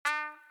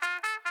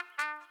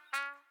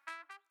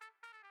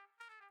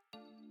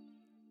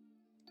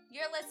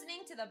You're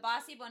listening to the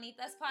Bossy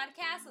Bonitas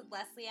podcast with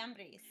Leslie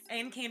Ambris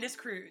and Candace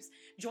Cruz.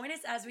 Join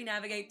us as we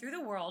navigate through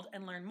the world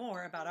and learn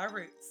more about our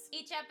roots.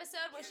 Each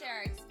episode will share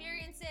our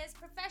experiences,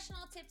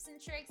 professional tips and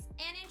tricks,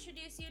 and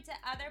introduce you to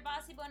other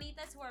Bossy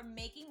Bonitas who are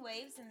making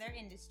waves in their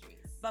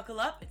industries. Buckle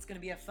up, it's going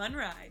to be a fun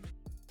ride.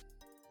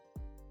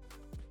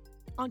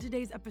 On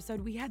today's episode,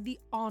 we had the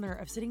honor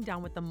of sitting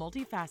down with the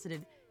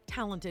multifaceted,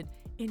 talented,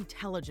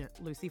 intelligent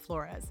Lucy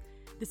Flores.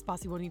 This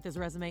Bossy Bonitas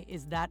resume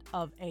is that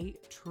of a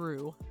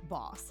true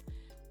boss.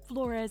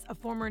 Flores, a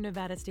former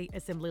Nevada State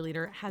Assembly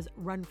leader, has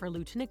run for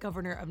Lieutenant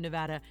Governor of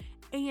Nevada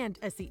and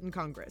a seat in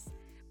Congress.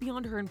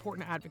 Beyond her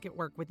important advocate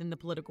work within the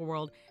political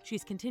world,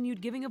 she's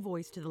continued giving a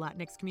voice to the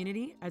Latinx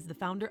community as the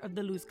founder of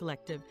the Luz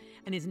Collective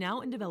and is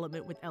now in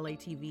development with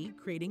LATV,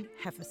 creating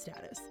Jefa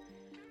status.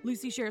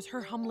 Lucy shares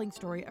her humbling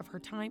story of her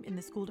time in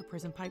the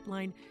school-to-prison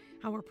pipeline,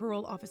 how her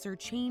parole officer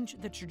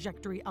changed the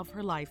trajectory of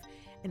her life,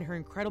 and her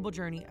incredible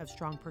journey of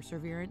strong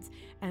perseverance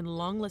and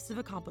long list of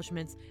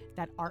accomplishments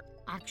that are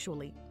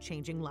actually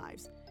changing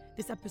lives.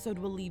 This episode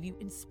will leave you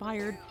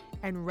inspired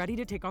and ready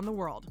to take on the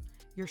world.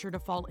 You're sure to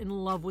fall in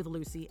love with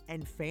Lucy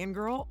and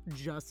fangirl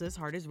just as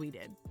hard as we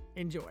did.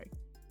 Enjoy.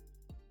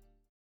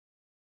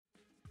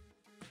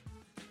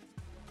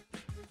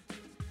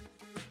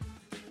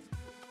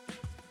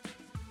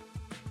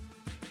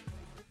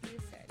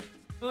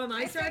 Oh, am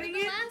I starting it?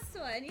 The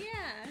last one,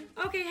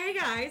 yeah. Okay, hey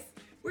guys,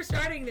 we're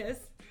starting this.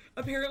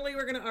 Apparently,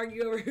 we're going to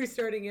argue over who's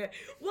starting it.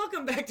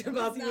 Welcome back to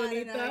Bossy Bonitas.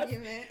 It's not an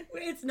argument.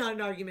 It's not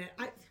an argument.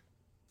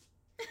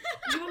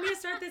 You want me to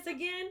start this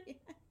again?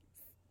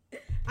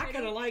 Yes. I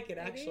kind of like it,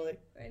 actually.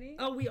 Ready?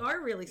 Oh, we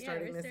are really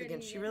starting this again.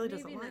 She really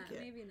doesn't maybe like not, it.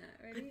 Maybe not.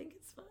 Ready? I think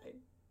it's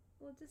fine.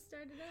 We'll just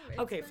start it over. It's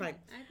Okay, funny.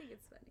 fine. I think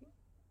it's funny.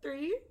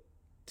 3,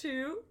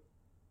 2,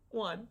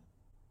 1.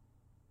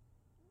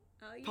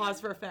 Oh, yeah. Pause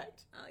for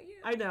effect. Oh, yeah.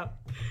 I know.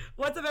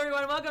 What's up,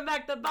 everyone? Welcome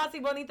back to Bossy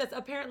Bonitas.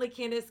 Apparently,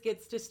 Candace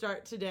gets to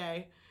start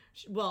today.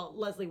 Well,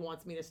 Leslie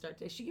wants me to start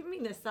today. She giving me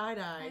the side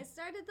eye. I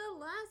started the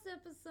last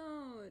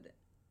episode.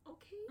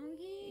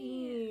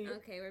 Okay.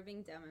 Okay, we're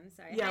being dumb. I'm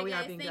sorry. Yeah, Hi, we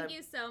guys. are being Thank dumb.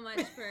 you so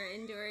much for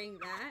enduring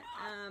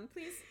that.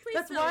 Please.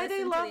 That's still why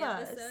they listen to love the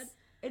us. episode.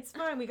 It's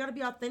fine. We got to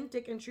be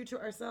authentic and true to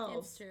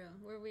ourselves. It's true.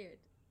 We're weird.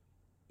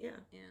 Yeah.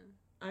 Yeah.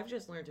 I've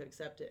just learned to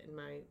accept it in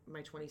my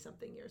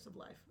 20-something years of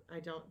life. I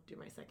don't do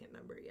my second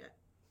number yet.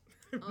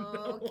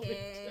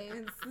 Okay.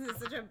 It's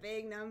such a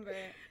big number.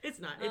 It's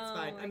not. It's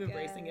fine. I'm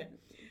embracing it.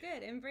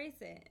 Good. Embrace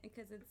it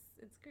because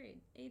it's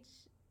great. Age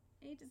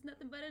is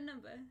nothing but a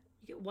number.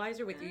 You get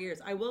wiser with your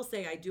years. I will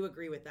say I do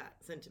agree with that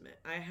sentiment.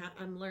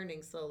 I'm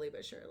learning slowly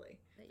but surely.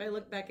 If I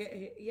look back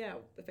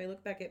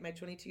at my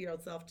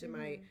 22-year-old self to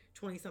my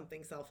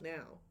 20-something self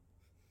now,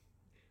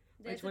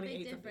 there's a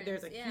big difference.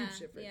 There's a huge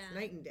difference,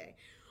 night and day.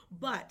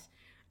 But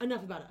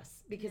enough about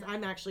us, because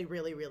I'm actually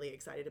really, really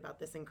excited about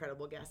this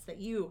incredible guest that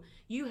you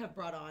have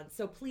brought on.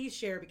 So please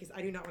share, because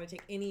I do not want to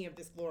take any of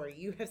this glory.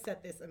 You have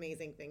set this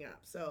amazing thing up.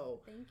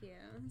 So thank you.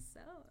 So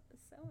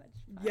much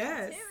positivity.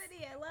 Yes.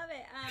 I love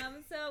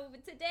it. So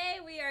today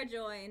we are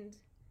joined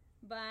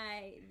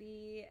by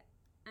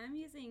I'm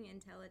using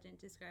intelligent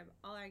to describe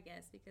all our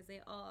guests because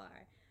they all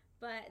are,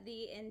 but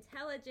the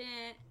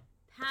intelligent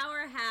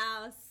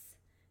powerhouse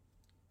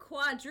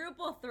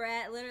quadruple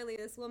threat. Literally,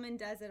 this woman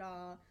does it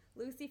all.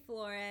 Lucy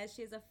Flores.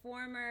 She's a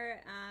former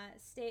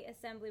state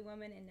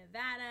assemblywoman in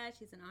Nevada.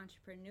 She's an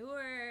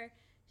entrepreneur.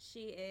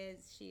 She's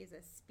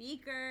a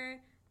speaker.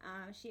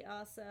 She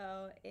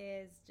also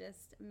is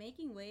just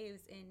making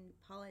waves in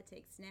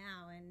politics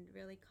now and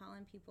really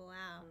calling people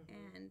out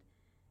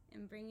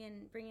and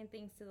bringing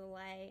things to the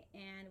light.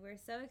 And we're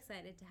so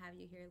excited to have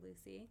you here,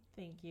 Lucy.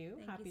 Thank you.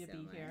 Happy to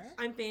be here.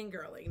 I'm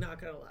fangirling,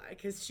 not gonna lie,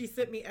 because she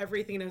sent me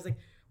everything, and I was like,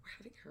 we're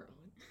having her on.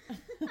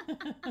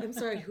 I'm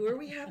sorry, who are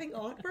we having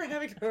on? We're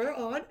having her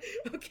on?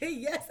 Okay,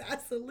 yes,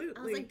 absolutely.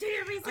 I was like, do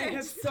your research. I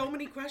have so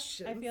many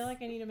questions. I feel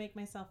like I need to make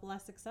myself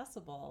less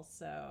accessible,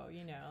 so,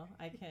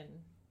 I can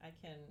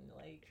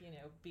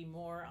be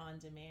more on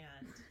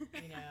demand,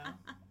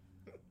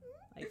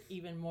 like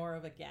even more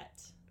of a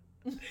get.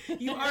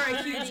 You are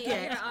a huge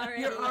get.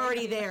 You're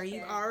already there.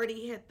 You've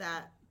already hit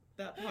that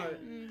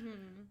part. Mm-hmm.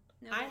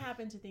 No, I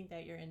happen to think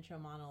that your intro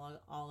monologue,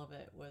 all of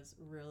it, was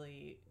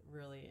really,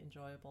 really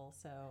enjoyable.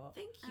 So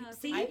thank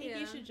you. I think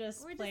you should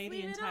just play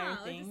the entire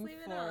thing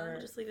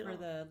for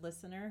the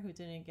listener who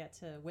didn't get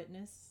to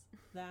witness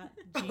that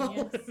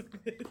genius.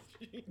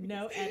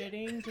 No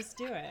editing, just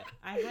do it.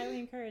 I highly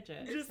encourage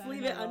it. Just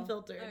leave it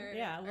unfiltered.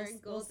 Our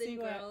Golden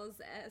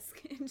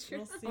Girls-esque intro.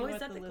 We'll see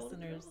what the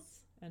listeners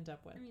end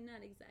up with. I mean,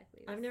 not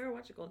exactly. I've never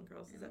watched Golden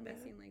Girls. Is that bad?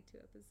 I've only seen like 2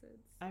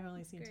 episodes. I've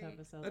only seen 2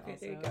 episodes. Okay,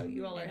 also. there you go.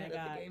 You all are ahead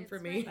of the game for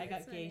me. I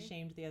got gay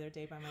shamed the other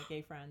day by my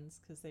gay friends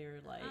because they were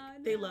like,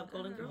 they love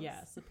Golden Girls.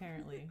 Yes,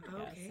 apparently.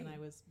 Yes, and I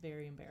was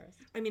very embarrassed.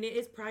 I mean, it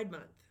is Pride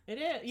Month. It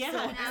is, yeah.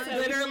 So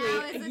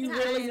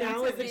literally,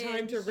 now is the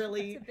time to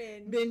really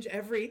binge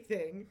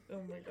everything.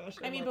 Oh my gosh!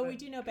 I mean, but we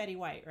do know Betty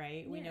White,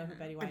 right? We know who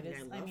Betty White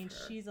is. I mean, her.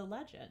 She's a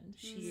legend.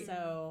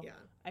 So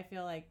I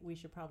feel like we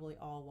should probably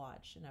all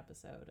watch an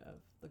episode of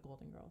The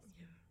Golden Girls.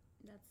 Yeah.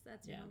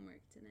 That's your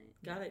homework tonight.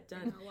 Got it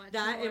done.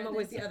 That and what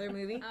was the other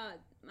movie?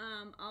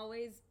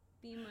 Always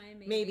Be My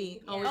Maybe.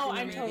 Maybe. Yeah.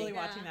 I'm totally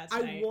watching that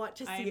tonight. I want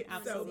to see it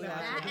so bad.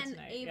 That and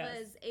tonight,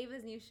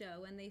 Ava's new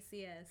show, When They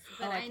See Us.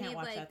 But I can't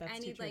watch that. That's I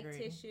too need like triggering.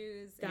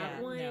 tissues.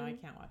 That one. No, I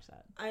can't watch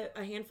that.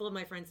 A handful of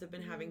my friends have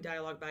been having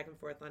dialogue back and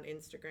forth on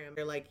Instagram.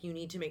 They're like, you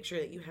need to make sure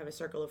that you have a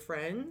circle of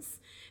friends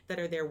that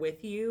are there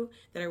with you,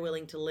 that are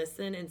willing to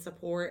listen and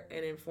support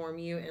and inform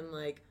you and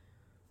like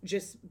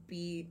just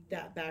be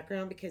that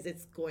background, because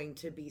it's going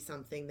to be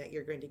something that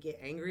you're going to get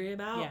angry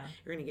about. Yeah.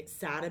 You're going to get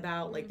sad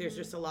about. Like there's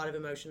just a lot of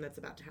emotion that's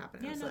about to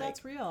happen. Yeah, no,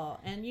 that's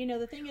real. And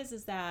the thing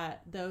is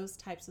that those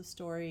types of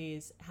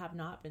stories have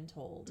not been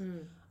told,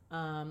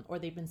 or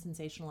they've been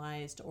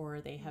sensationalized, or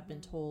they have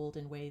been told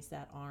in ways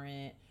that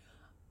aren't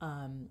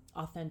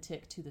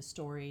authentic to the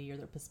story, or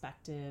their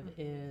perspective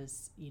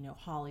is,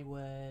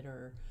 Hollywood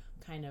or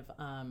kind of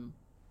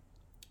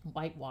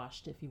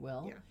whitewashed, if you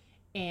will. Yeah.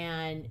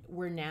 And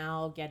we're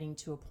now getting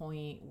to a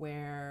point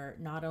where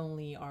not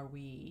only are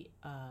we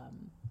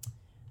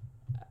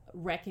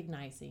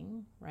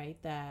recognizing, right,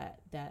 that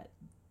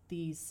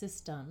these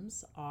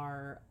systems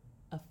are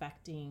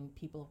affecting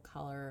people of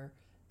color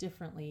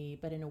differently,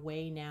 but in a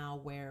way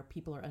now where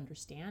people are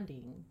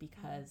understanding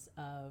because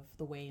of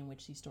the way in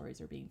which these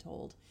stories are being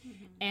told.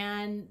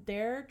 And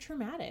they're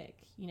traumatic,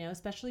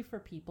 especially for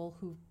people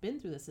who've been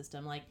through the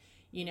system. Like,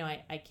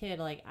 I kid,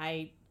 like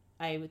I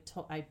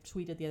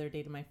tweeted the other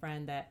day to my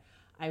friend that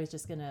I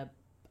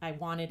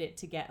wanted it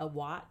to get a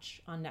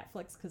watch on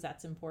Netflix because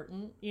that's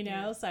important,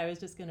 so I was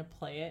just going to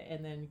play it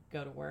and then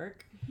go to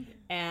work.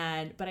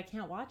 But I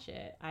can't watch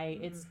it.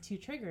 It's too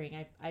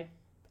triggering. I've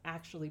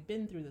actually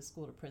been through the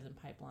school to prison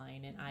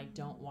pipeline, and I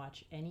don't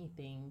watch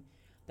anything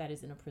that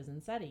is in a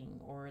prison setting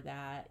or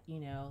that,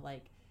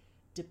 like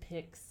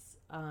depicts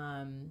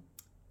a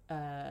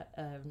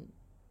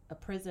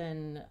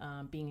prison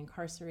being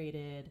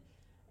incarcerated.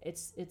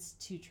 It's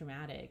too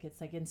traumatic. It's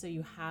like, and so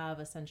you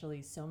have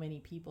essentially so many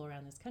people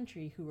around this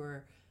country who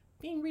are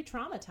being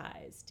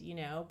re-traumatized,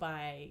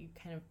 by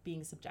kind of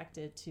being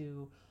subjected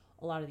to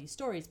a lot of these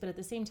stories. But at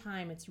the same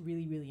time, it's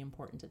really, really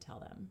important to tell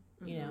them,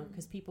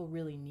 because people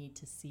really need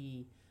to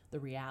see the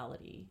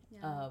reality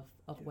of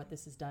what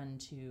this has done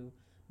to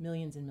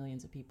millions and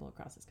millions of people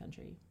across this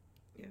country.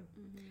 Yeah.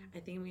 I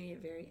think I'm going to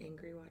get very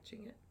angry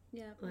watching it.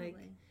 Yeah, probably.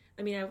 Like,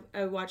 I mean,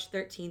 I watched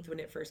 13th when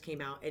it first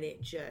came out, and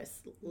it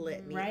just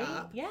lit me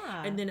up.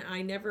 Yeah. And then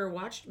I never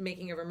watched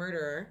Making of a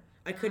Murderer.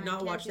 I could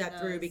not watch that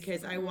through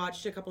because I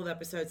watched a couple of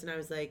episodes, and I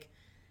was like,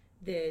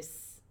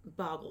 this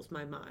boggles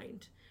my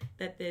mind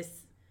that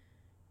this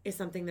is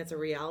something that's a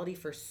reality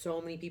for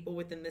so many people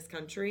within this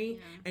country.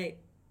 And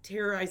it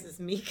terrorizes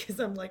me because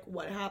I'm like,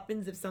 what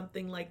happens if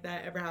something like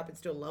that ever happens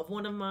to a loved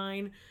one of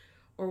mine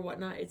or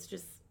whatnot? It's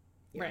just...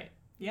 Right.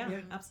 Yeah,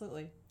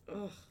 absolutely.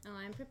 Ugh. Oh,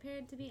 I'm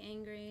prepared to be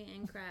angry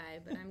and cry,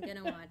 but I'm going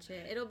to watch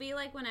it. It'll be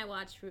like when I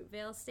watched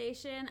Fruitvale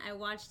Station. I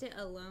watched it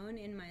alone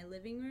in my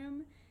living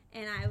room,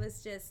 and I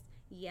was just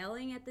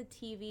yelling at the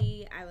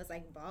TV. I was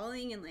like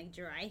bawling and like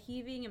dry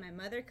heaving, and my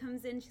mother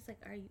comes in. She's like,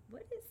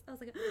 what is? I was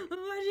like, I'm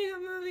watching a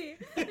movie.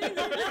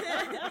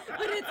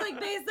 But it's like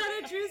based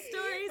on a true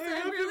story, so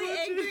I'm really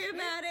angry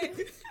about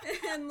it.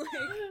 And like,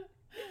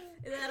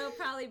 that'll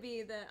probably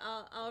be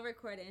I'll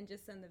record it and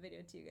just send the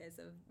video to you guys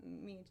of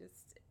me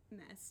just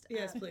messed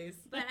Yes, up. please.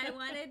 But I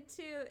wanted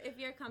to, if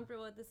you're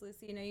comfortable with this,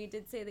 Lucy, you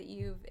did say that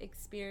you've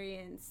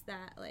experienced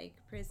that like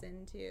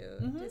prison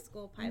to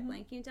school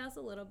pipeline. Can you tell us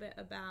a little bit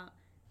about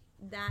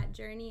that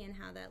journey and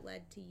how that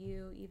led to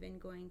you even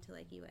going to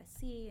like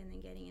USC and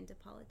then getting into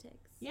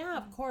politics? Yeah,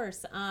 of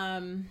course.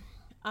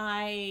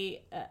 I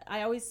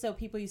always, so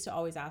people used to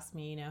always ask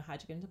me,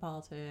 how'd you get into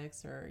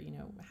politics, or,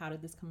 how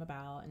did this come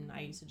about? And I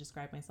used to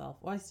describe myself,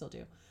 well, I still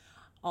do,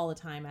 all the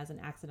time, as an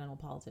accidental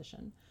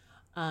politician.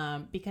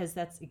 Because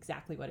that's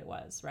exactly what it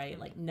was, right?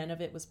 Like none of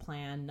it was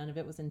planned, none of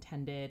it was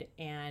intended.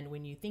 And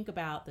when you think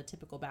about the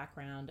typical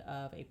background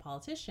of a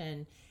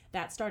politician,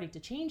 that's starting to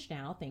change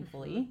now,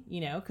 thankfully,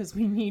 because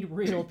we need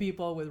real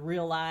people with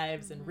real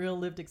lives and real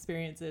lived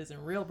experiences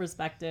and real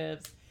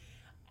perspectives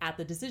at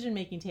the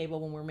decision-making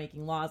table when we're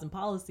making laws and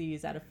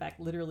policies that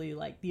affect literally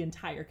like the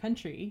entire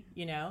country,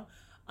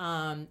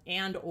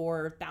 and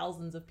or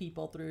thousands of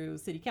people through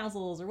city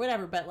councils or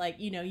whatever. But like,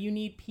 you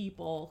need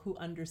people who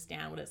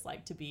understand what it's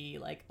like to be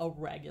like a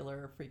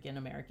regular freaking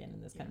American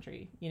in this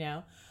country,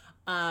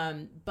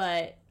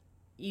 but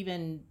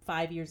even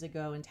 5 years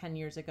ago and 10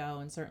 years ago,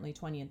 and certainly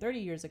 20 and 30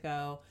 years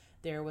ago,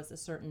 there was a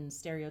certain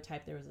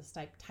stereotype. There was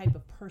a type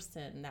of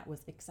person that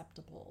was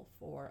acceptable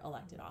for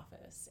elected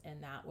office.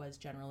 And that was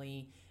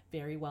generally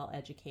very well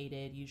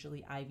educated,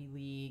 usually Ivy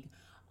League,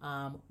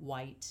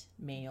 white,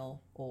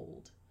 male,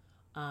 old.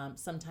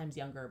 Sometimes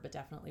younger, but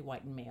definitely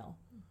white and male.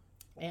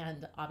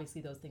 And obviously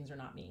those things are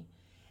not me.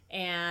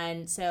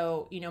 And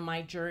so,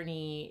 my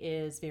journey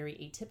is very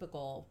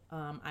atypical.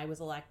 I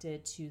was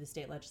elected to the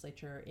state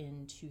legislature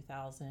in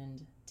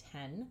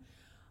 2010.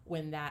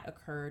 When that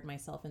occurred,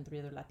 myself and 3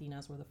 other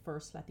Latinas were the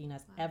first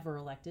Latinas ever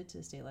elected to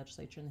the state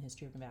legislature in the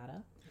history of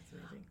Nevada. That's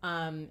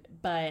amazing.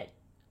 But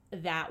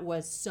that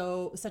was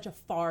such a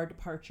far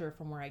departure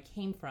from where I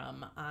came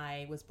from.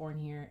 I was born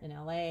here in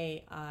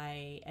LA.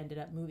 I ended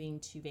up moving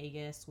to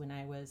Vegas when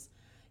I was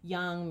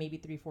young, maybe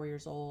 3-4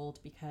 years old,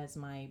 because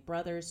my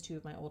brothers, 2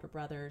 of my older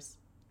brothers,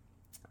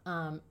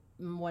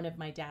 one of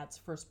my dad's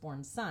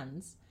firstborn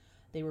sons,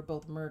 they were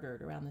both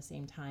murdered around the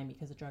same time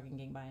because of drug and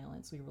gang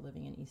violence. We were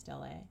living in East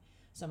LA.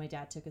 So my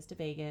dad took us to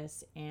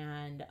Vegas,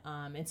 and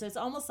so it's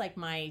almost like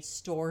my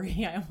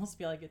story. I almost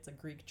feel like it's a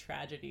Greek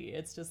tragedy.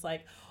 It's just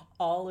like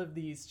all of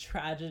these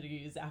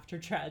tragedies after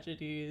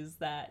tragedies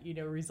that,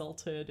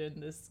 resulted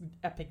in this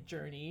epic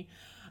journey.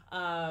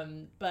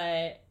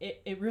 But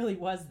it really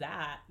was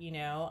that,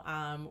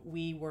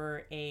 we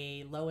were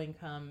a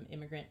low-income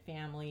immigrant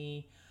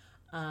family.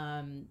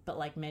 But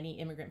like many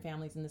immigrant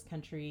families in this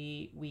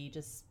country, we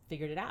just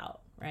figured it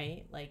out,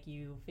 right? Like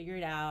you figure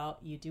it out,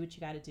 you do what you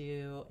got to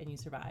do, and you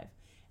survive.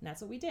 And that's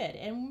what we did.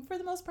 And for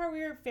the most part, we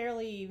were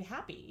fairly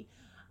happy.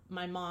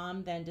 My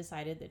mom then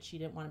decided that she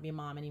didn't want to be a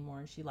mom anymore,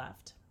 and she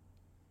left.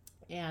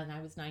 And I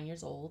was 9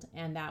 years old,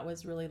 and that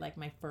was really like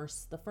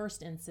the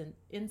first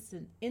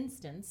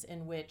instance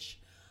in which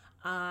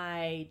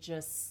I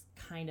just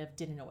kind of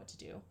didn't know what to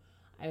do.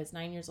 I was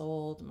 9 years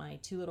old. My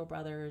 2 little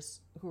brothers,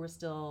 who were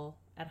still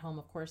at home,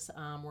 of course,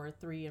 were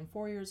 3 and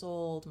 4 years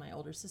old. My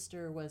older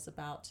sister was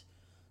about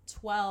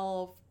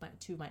 12.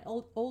 2 of my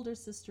older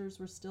sisters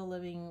were still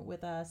living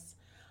with us.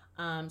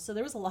 So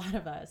there was a lot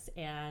of us,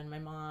 and my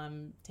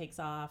mom takes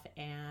off,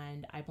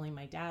 and I blame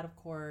my dad, of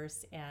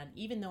course. And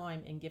even though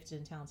I'm in gifted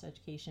and talented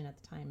education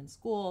at the time in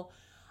school,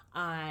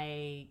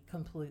 I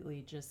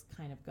completely just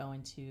kind of go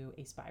into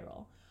a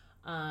spiral.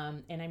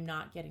 And I'm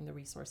not getting the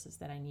resources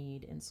that I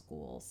need in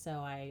school. So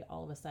I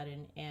all of a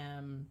sudden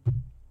am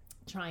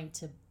trying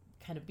to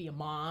kind of be a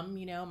mom.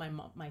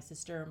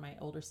 My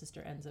older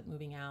sister ends up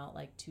moving out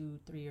like 2-3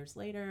 years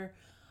later.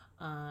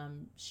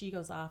 She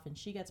goes off and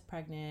she gets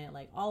pregnant.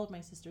 Like all of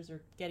my sisters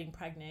are getting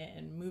pregnant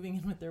and moving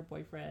in with their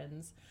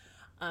boyfriends.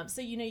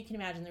 So, you can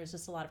imagine there was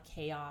just a lot of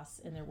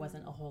chaos, and there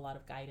wasn't a whole lot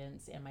of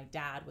guidance. And my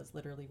dad was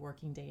literally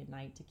working day and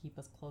night to keep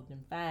us clothed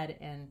and fed,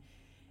 and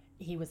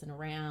he wasn't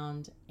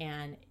around,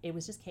 and it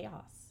was just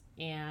chaos.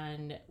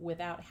 And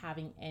without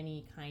having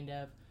any kind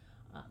of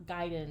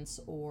guidance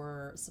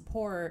or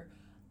support,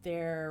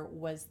 there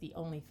was the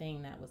only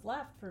thing that was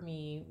left for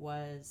me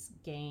was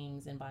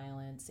gangs and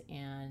violence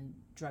and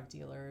drug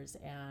dealers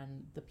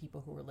and the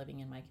people who were living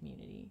in my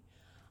community.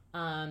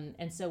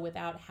 And so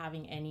without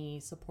having any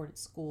support at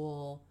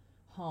school,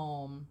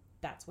 home,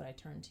 that's what I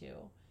turned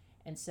to.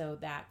 And so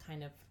that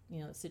kind of,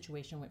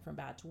 situation went from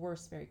bad to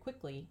worse very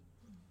quickly.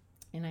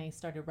 And I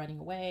started running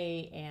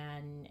away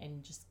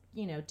and just,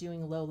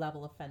 doing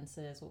low-level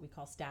offenses, what we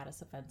call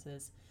status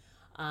offenses,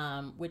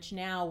 which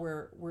now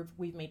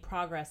we've made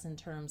progress in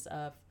terms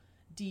of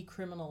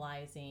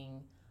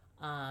decriminalizing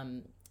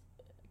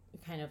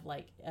kind of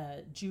like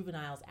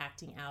juveniles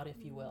acting out, if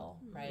you will,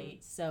 right?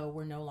 So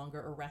we're no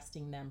longer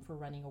arresting them for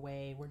running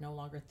away. We're no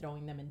longer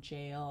throwing them in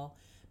jail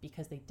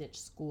because they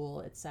ditched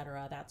school,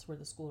 etc. That's where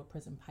the school to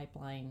prison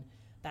pipeline,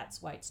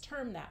 that's why it's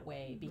termed that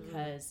way,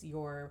 because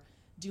you're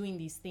doing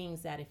these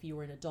things that if you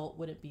were an adult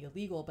wouldn't be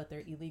illegal, but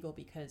they're illegal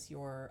because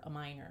you're a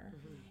minor.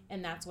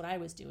 And that's what I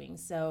was doing.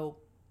 So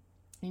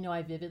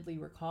I vividly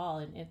recall,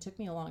 and it took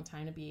me a long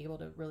time to be able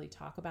to really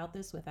talk about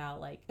this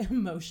without like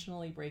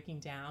emotionally breaking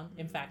down.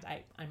 In fact,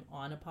 I'm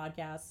on a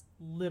podcast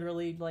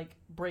literally like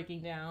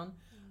breaking down.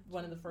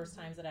 One of the first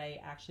times that I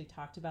actually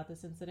talked about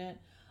this incident.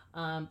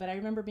 But I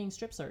remember being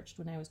strip searched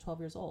when I was 12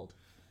 years old.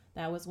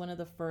 That was one of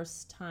the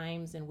first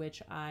times in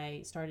which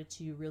I started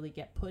to really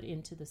get put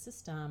into the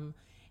system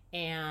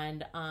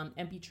and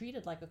be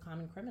treated like a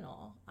common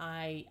criminal.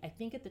 I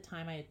think at the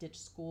time I had ditched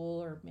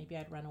school, or maybe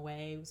I'd run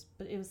away.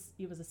 It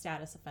was a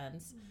status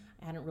offense.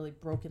 I hadn't really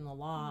broken the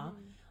law,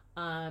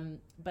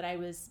 but I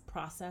was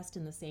processed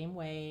in the same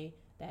way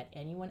that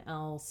anyone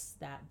else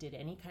that did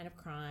any kind of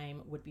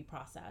crime would be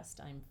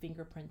processed. I'm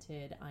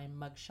fingerprinted, I'm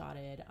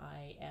mugshotted,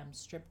 I am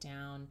stripped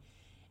down.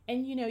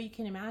 And you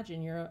can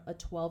imagine you're a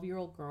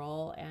 12-year-old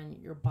girl and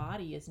your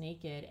body is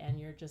naked and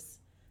you're just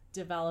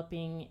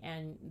developing,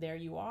 and there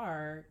you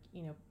are,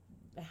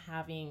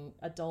 having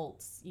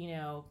adults,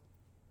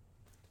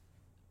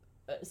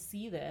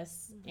 see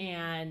this,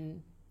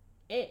 and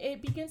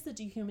it begins the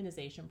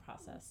dehumanization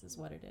process is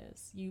what it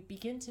is. You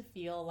begin to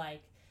feel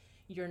like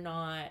you're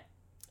no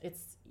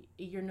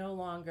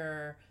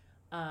longer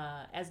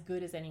as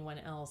good as anyone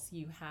else.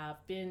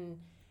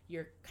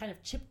 You're kind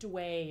of chipped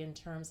away in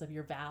terms of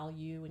your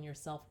value and your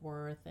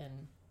self-worth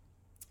and,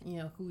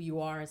 who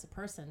you are as a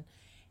person.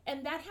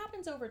 And that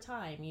happens over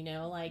time,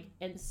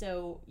 and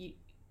so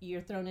you're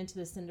thrown into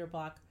the cinder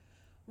block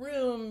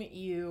room.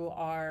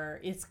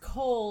 It's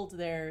cold.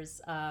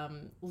 There's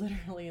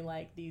literally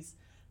like these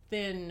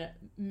thin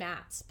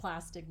mats,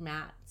 plastic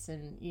mats,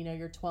 and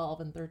you're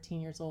 12 and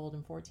 13 years old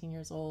and 14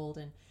 years old,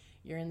 and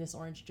you're in this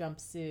orange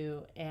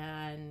jumpsuit,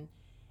 and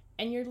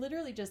you're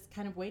literally just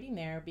kind of waiting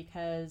there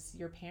because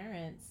your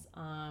parents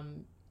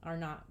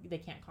they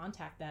can't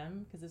contact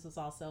them, because this was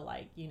also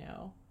like,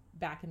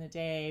 back in the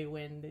day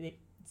when the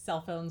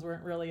cell phones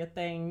weren't really a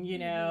thing,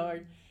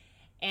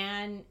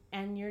 and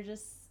you're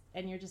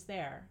just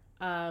there.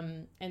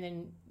 And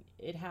then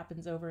it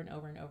happens over and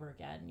over and over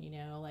again, you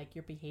know, like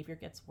your behavior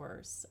gets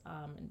worse.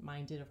 And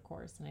mine did, of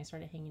course. And I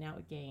started hanging out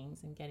with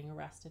gangs and getting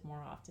arrested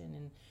more often,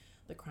 and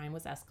the crime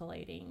was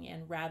escalating.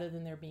 And rather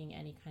than there being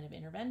any kind of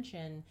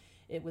intervention,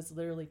 it was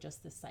literally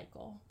just this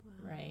cycle,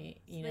 right?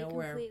 You know,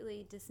 where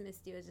completely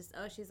dismissed you as just,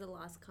 oh, she's a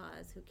lost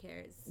cause, who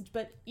cares?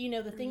 But, you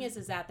know, the thing is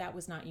that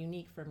was not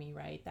unique for me,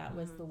 right? That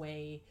was the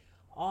way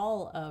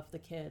all of the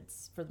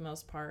kids, for the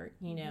most part,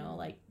 you know,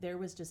 like there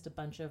was just a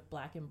bunch of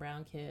black and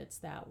brown kids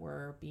that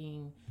were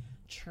being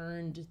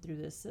churned through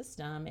this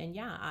system. And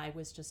yeah, I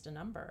was just a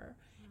number.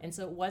 And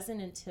so it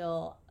wasn't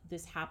until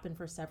this happened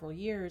for several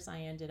years, I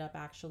ended up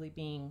actually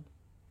being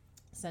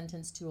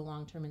sentenced to a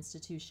long-term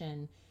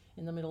institution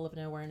in the middle of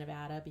nowhere,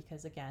 Nevada,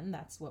 because again,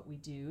 that's what we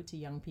do to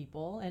young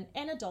people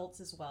and adults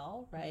as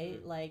well,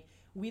 right? Like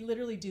we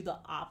literally do the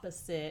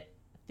opposite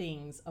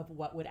things of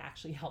what would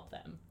actually help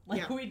them.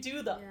 Like we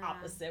do the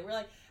opposite. We're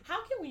like, how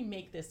can we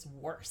make this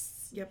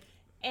worse? Yep.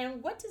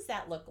 And what does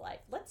that look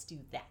like? Let's do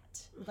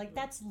that. Like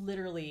that's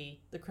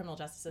literally the criminal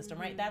justice system,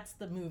 right? That's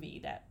the movie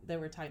that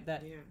were talking,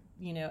 that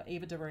you know,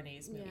 Ava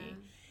DuVernay's movie.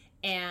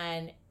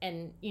 And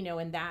you know,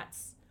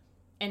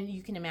 and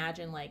you can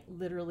imagine like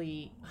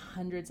literally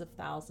hundreds of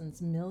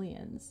thousands,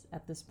 millions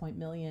at this point,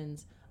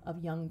 millions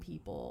of young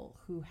people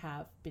who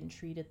have been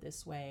treated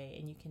this way.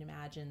 And you can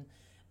imagine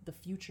the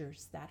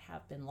futures that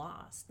have been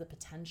lost, the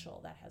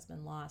potential that has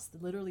been lost,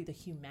 literally the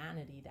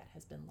humanity that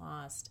has been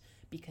lost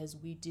because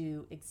we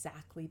do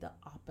exactly the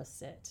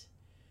opposite.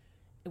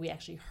 We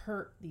actually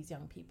hurt these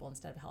young people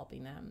instead of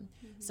helping them.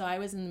 So I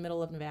was in the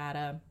middle of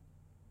Nevada.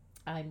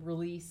 I'm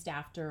released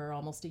after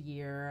almost a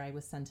year. I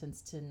was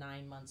sentenced to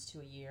 9 months to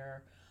a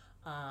year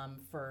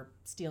for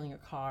stealing a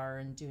car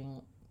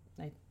and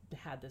I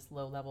had this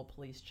low-level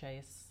police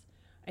chase.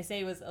 I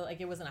say it was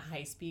like, it wasn't a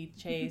high-speed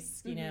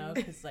chase, you know,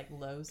 because like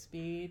low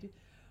speed,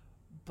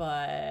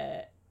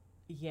 but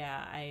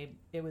yeah,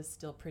 it was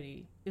still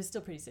pretty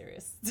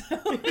serious. So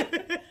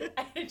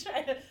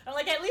I'm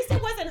like, at least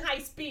it wasn't high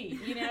speed,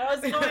 you know, I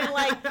was going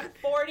like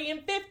 40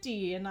 and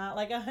 50 and not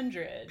like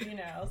 100, you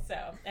know, so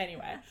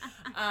anyway,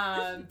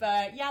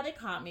 but yeah, they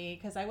caught me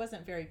because I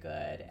wasn't very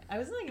good. I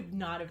was like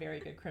not a very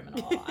good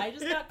criminal. I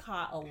just got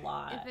caught a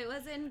lot. If it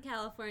was in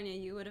California,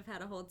 you would have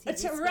had a whole TV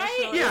special.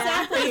 Right,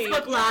 exactly.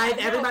 Facebook Live,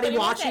 everybody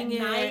watching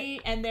it.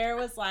 Night, and there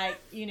was like,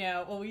 you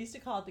know, well, we used to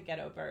call it the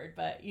ghetto bird,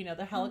 but you know,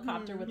 the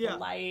helicopter with the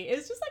light.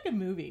 It's just like a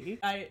movie.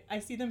 I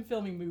see them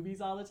filming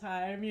movies all the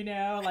time, you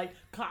know, like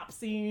cop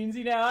scenes,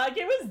 you know, like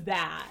it was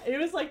that. It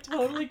was like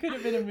totally could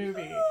have been a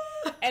movie.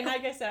 And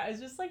like I said, I was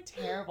just like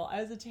terrible.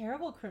 I was a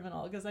terrible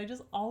criminal because I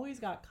just always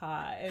got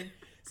caught. And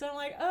so I'm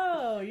like,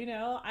 oh, you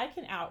know, I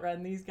can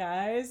outrun these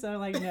guys. So I'm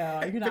like,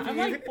 no, you're not. I'm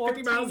like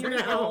 14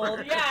 years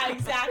old. Yeah,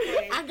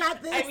 exactly. I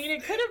got this. I mean,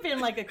 it could have been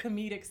like a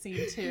comedic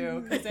scene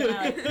too, because then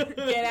I like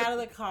get out of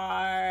the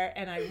car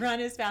and I run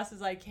as fast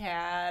as I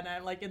can.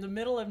 I'm like in the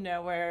middle of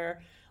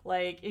nowhere,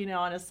 like, you know,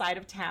 on a side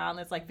of town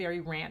that's like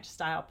very ranch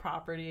style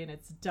property and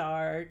it's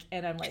dark,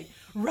 and I'm like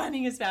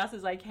running as fast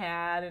as I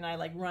can, and I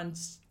like run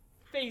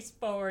face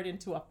forward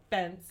into a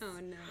fence. Oh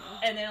no.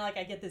 And then like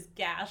I get this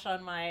gash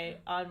on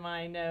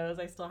my nose.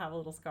 I still have a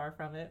little scar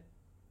from it.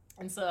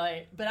 And so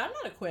but I'm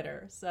not a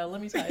quitter. So let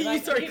me tell you, like,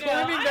 you start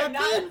climbing that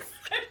fence.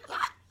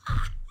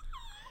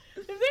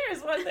 If there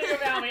is one thing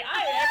about me,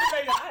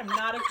 I'm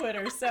not a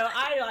quitter. So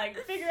I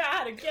like figure out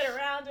how to get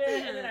around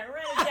it, and then I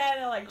run again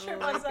and like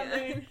trip on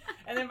something,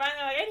 and then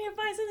finally like I need to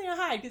find something to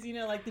hide, because you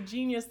know, like the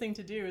genius thing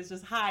to do is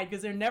just hide,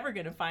 because they're never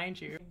gonna find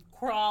you.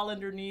 Crawl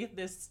underneath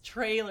this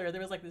trailer.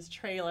 There was like this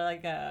trailer,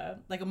 like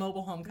a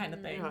mobile home kind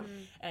of thing, and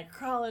I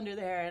crawl under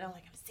there, and I'm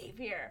like, I'm safe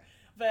here.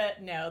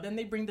 But no, then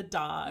they bring the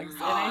dogs,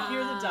 and I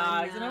hear the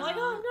dogs, and I'm like,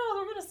 oh no,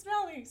 they're gonna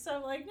smell me. So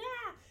I'm like,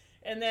 nah.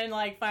 And then,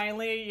 like,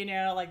 finally, you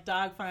know, like,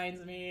 dog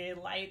finds me,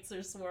 lights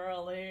are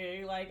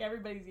swirling, like,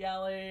 everybody's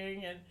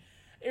yelling, and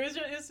it was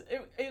just,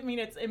 I mean,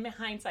 it's, in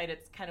hindsight,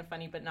 it's kind of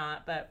funny, but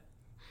not, but,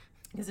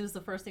 because it was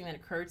the first thing that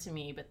occurred to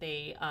me, but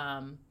they,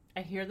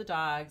 I hear the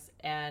dogs,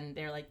 and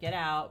they're like, get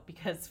out,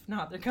 because if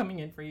not, they're coming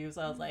in for you.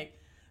 So I was like,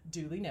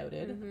 duly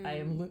noted, I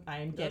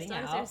am getting Those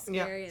dogs out. are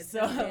scary as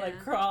So hell, I, like,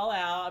 crawl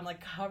out, I'm,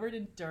 like, covered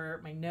in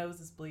dirt, my nose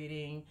is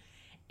bleeding,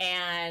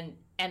 and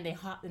they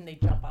hop and they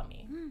jump on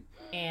me.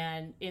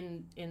 And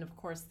in of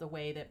course the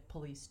way that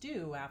police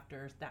do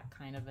after that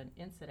kind of an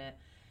incident.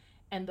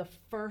 And the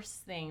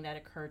first thing that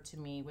occurred to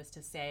me was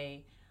to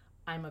say,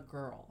 I'm a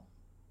girl.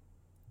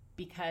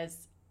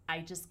 Because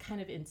I just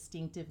kind of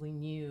instinctively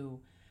knew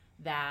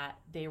that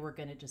they were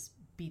going to just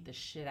beat the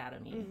shit out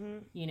of me,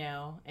 you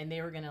know, and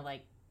they were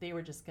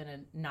just going to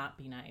not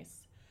be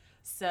nice.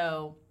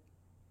 So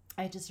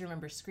I just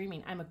remember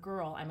screaming, I'm a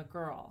girl.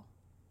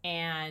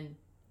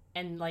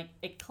 And like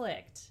it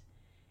clicked.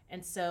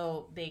 And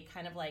so they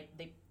kind of like,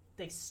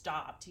 they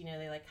stopped, you know,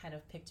 they like kind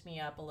of picked me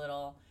up a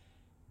little,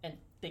 and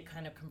they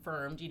kind of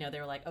confirmed, you know,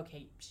 they were like,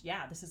 okay,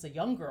 yeah, this is a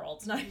young girl.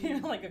 It's not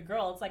even like a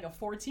girl. It's like a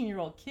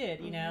 14-year-old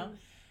kid, you know?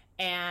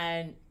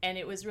 And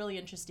it was really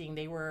interesting.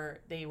 They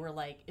were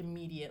like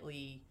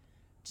immediately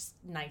just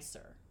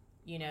nicer.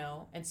 you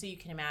know? And so you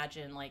can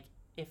imagine, like,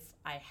 if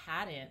I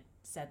hadn't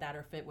said that, or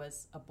if it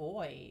was a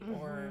boy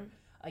or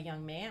a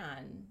young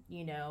man,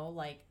 you know,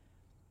 like,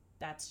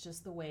 that's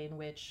just the way in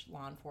which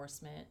law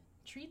enforcement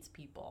treats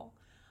people.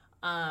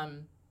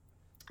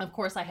 Of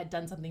course, I had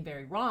done something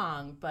very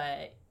wrong,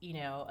 but, you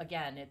know,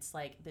 again, it's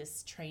like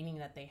this training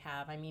that they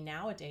have. I mean,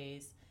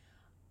 nowadays,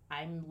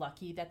 I'm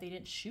lucky that they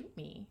didn't shoot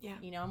me. Yeah.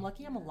 You know, I'm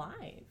lucky I'm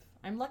alive.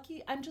 I'm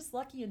just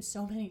lucky in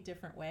so many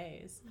different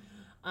ways.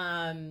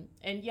 And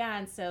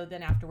so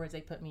then afterwards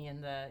they put me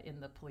in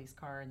the police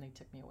car and they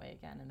took me away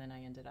again. And then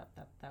I ended up,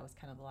 that was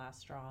kind of the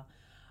last straw.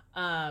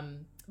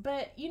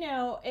 But, you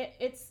know,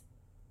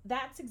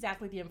 that's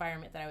exactly the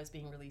environment that I was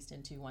being released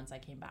into once I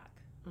came back.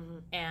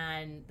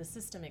 And the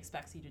system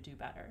expects you to do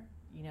better.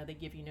 You know, they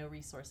give you no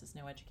resources,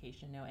 no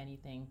education, no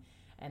anything,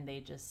 and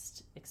they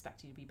just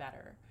expect you to be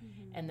better.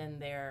 And then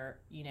they're,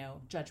 you know,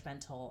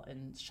 judgmental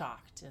and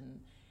shocked and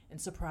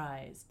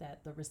surprised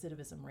that the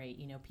recidivism rate,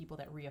 you know, people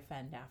that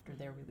reoffend after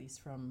they're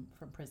released from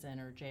prison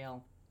or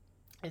jail,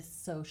 is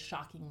so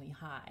shockingly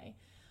high.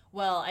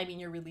 Well, I mean,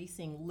 you're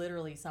releasing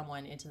literally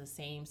someone into the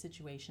same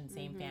situation,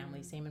 same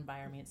family, same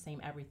environment, same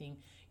everything.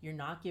 You're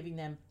not giving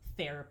them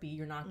therapy.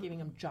 You're not giving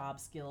them job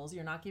skills.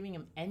 You're not giving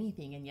them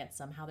anything, and yet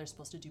somehow they're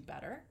supposed to do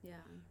better. Yeah.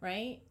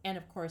 Right? And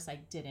of course I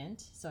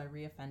didn't, so I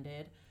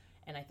reoffended,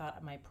 and I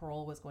thought my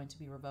parole was going to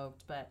be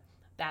revoked, but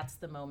that's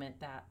the moment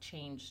that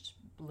changed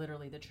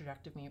literally the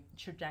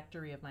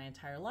trajectory of my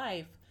entire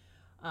life,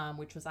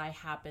 which was I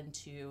happened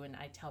to, and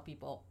I tell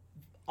people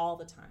all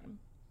the time,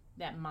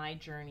 that my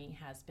journey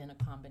has been a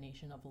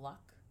combination of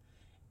luck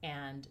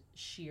and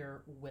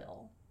sheer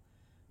will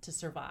to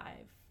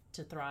survive,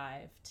 to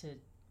thrive, to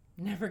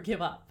never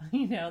give up,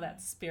 you know,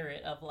 that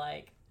spirit of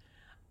like,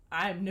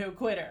 I'm no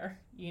quitter,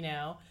 you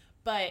know,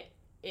 but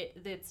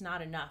it's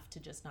not enough to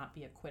just not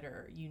be a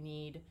quitter. You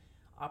need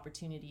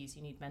opportunities,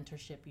 you need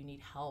mentorship, you need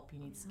help, you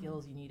need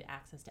skills, you need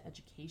access to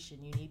education,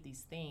 you need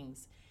these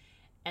things.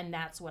 And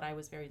that's what I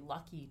was very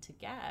lucky to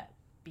get,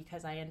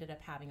 because I ended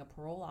up having a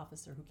parole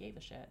officer who gave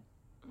a shit.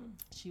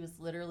 She was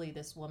literally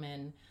this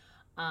woman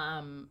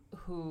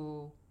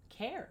who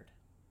cared.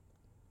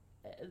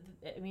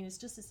 I mean, it's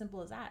just as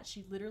simple as that.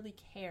 She literally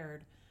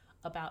cared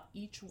about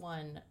each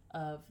one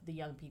of the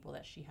young people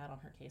that she had on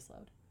her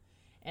caseload.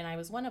 And I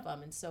was one of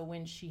them. And so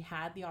when she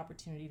had the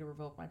opportunity to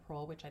revoke my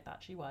parole, which I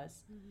thought she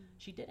was,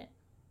 she didn't.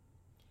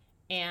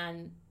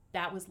 And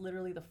that was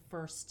literally the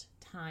first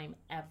time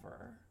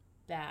ever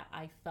that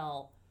I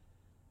felt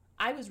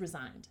I was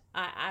resigned.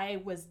 I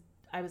was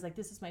like,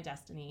 this is my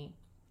destiny.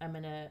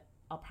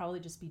 I'll probably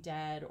just be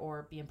dead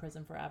or be in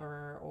prison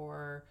forever,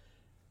 or,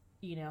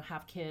 you know,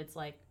 have kids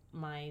like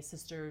my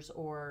sisters,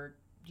 or,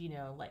 you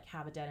know, like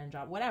have a dead-end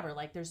job, whatever.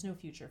 Like, there's no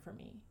future for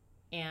me.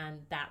 And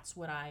that's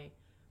what I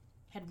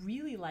had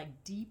really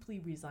like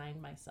deeply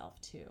resigned myself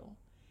to.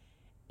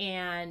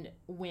 And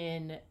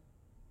when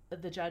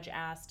the judge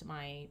asked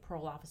my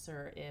parole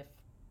officer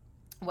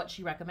what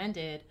she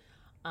recommended,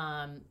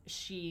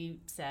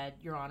 she said,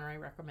 "Your Honor, I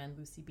recommend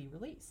Lucy be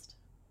released."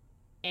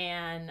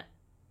 And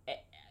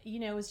you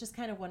know, it was just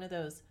kind of one of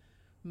those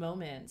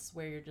moments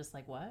where you're just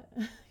like, what?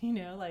 You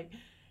know, like,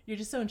 you're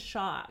just so in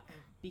shock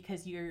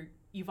because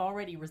you've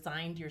already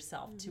resigned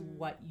yourself to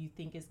what you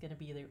think is going to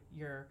be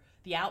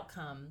the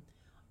outcome,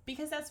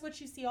 because that's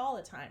what you see all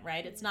the time,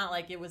 right? It's not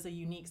like it was a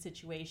unique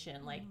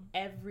situation. Like,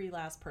 every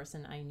last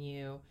person I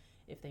knew,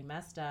 if they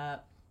messed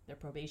up, their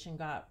probation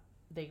got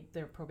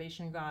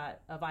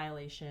a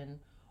violation,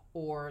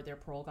 or their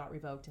parole got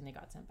revoked and they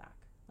got sent back.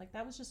 Like,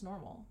 that was just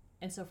normal.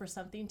 And so for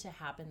something to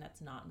happen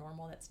that's not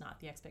normal, that's not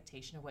the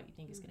expectation of what you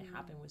think is going to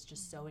happen, was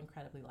just so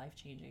incredibly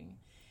life-changing.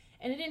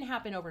 And it didn't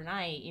happen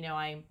overnight. You know,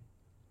 I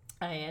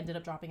ended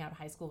up dropping out of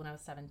high school when I was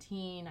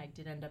 17. I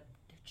did end up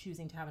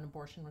choosing to have an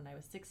abortion when I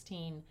was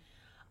 16.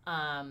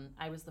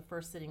 I was the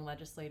first sitting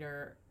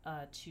legislator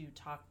to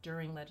talk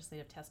during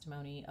legislative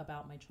testimony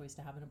about my choice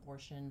to have an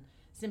abortion,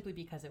 simply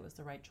because it was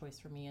the right choice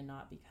for me and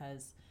not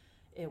because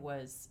it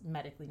was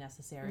medically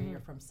necessary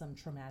or from some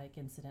traumatic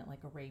incident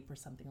like a rape or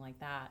something like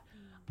that.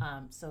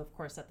 So of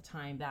course at the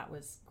time that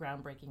was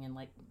groundbreaking, and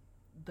like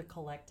the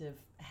collective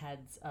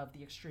heads of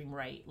the extreme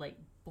right like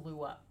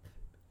blew up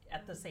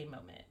at the same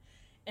moment.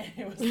 And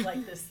it was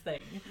like this thing.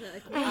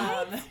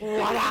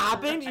 What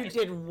happened? You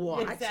did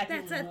what? Exactly.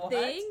 That's a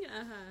thing?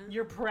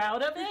 You're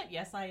proud of it?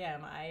 Yes, I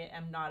am. I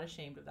am not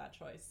ashamed of that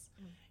choice.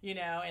 You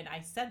know, and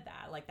I said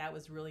that. Like, that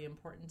was really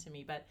important to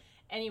me. But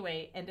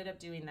anyway, ended up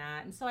doing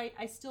that. And so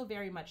I still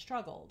very much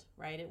struggled,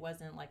 right? It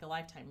wasn't like a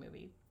Lifetime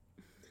movie.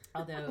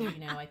 Although, you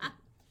know, I think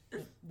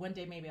one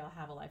day maybe I'll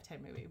have a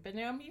Lifetime movie. But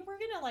no, I mean, we're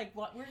gonna have like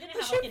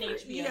an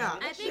HBO. Yeah,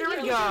 I think here we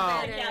go.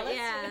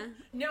 Yeah.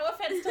 No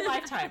offense to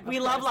Lifetime. We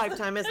love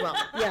Lifetime as well.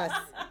 Yes.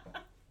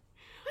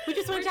 We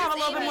just want to have a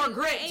little bit more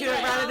grit to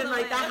it rather than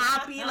like the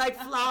happy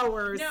like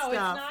flowers stuff. No, it's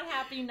not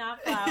happy,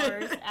 not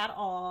flowers at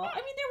all. I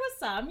mean, there was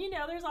some. You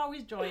know, there's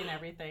always joy in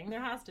everything.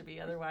 There has to be.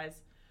 Otherwise,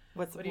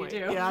 what do you do?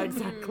 Yeah,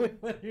 exactly.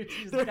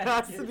 There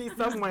has to be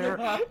somewhere.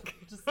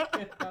 Just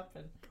get up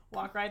and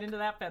walk right into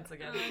that fence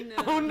again.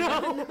 Oh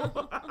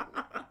no.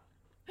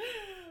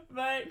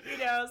 But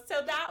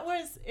so that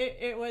was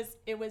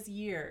it was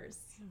years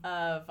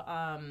of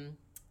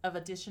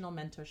additional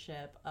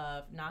mentorship,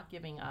 of not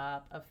giving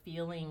up, of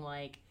feeling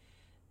like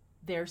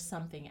there's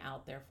something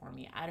out there for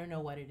me. I don't know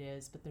what it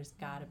is, but there's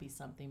got to be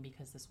something,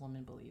 because this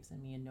woman believes in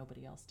me and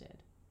nobody else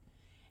did.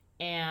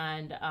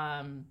 And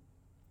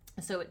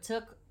so it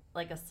took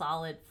like a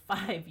solid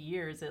 5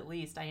 years at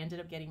least. I ended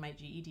up getting my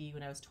GED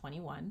when I was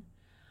 21.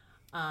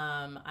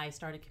 I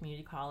started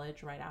community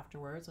college right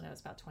afterwards when I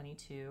was about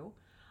 22.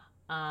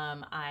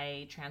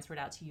 I transferred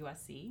out to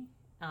USC.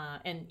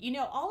 And,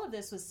 all of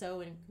this was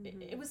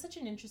it was such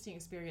an interesting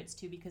experience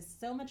too, because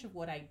so much of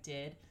what I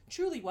did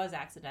truly was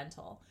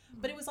accidental,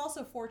 but it was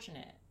also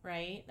fortunate,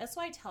 right? That's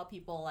why I tell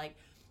people, like,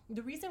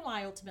 the reason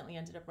why I ultimately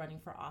ended up running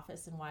for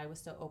office and why I was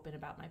so open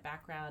about my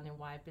background and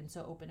why I've been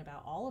so open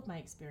about all of my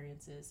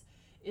experiences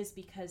is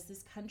because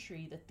this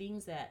country, the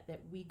things that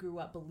we grew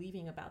up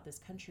believing about this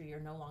country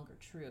are no longer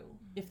true,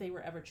 if they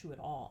were ever true at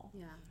all.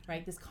 Yeah.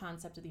 Right? This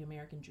concept of the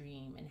American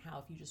dream, and how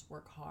if you just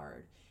work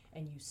hard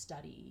and you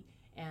study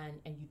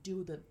and you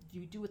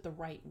do it the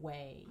right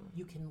way,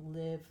 you can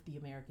live the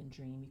American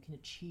dream, you can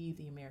achieve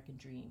the American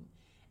dream.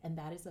 And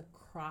that is a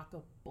crock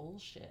of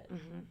bullshit.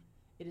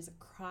 It is a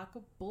crock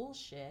of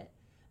bullshit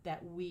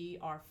that we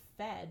are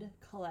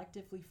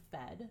collectively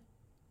fed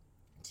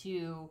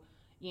to,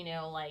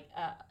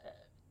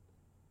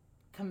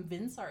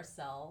 convince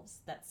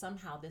ourselves that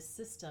somehow this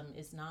system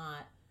is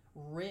not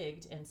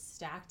rigged and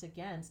stacked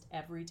against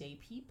everyday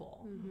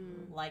people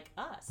like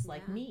us,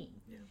 like me.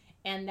 Yeah.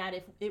 And that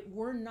if it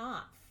were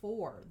not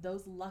for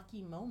those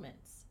lucky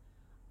moments,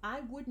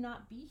 I would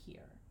not be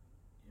here.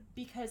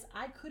 Because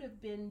I could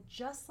have been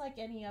just like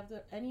any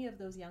of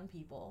those young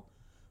people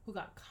who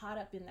got caught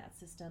up in that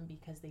system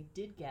because they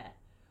did get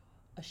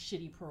a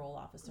shitty parole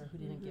officer who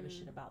didn't give a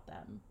shit about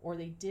them, or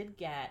they did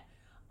get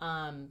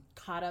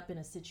caught up in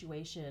a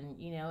situation.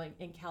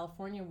 In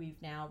California,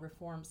 we've now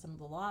reformed some of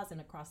the laws,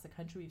 and across the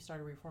country we've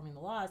started reforming the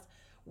laws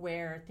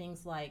where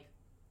things like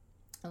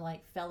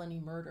felony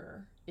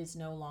murder is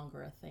no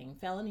longer a thing.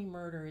 Felony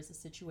murder is a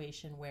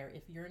situation where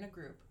if you're in a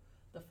group,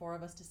 the four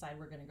of us decide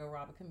we're going to go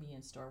rob a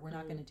convenience store. We're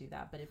not going to do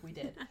that, but if we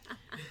did,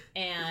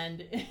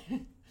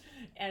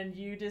 and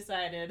you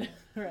decided,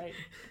 right,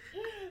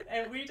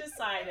 and we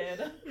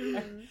decided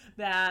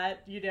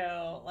that,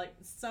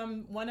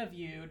 one of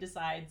you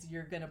decides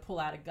you're going to pull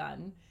out a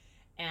gun,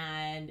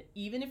 and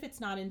even if it's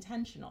not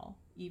intentional,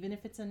 even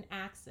if it's an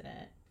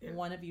accident,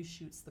 one of you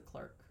shoots the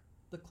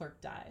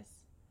clerk dies.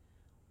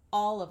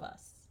 All of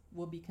us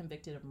will be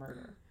convicted of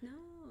murder.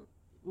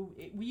 No.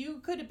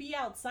 You could be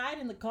outside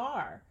in the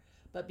car,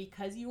 but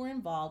because you were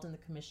involved in the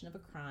commission of a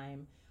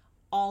crime,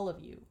 all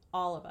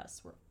of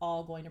us, were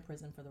all going to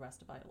prison for the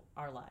rest of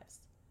our lives.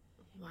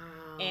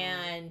 Wow.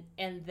 And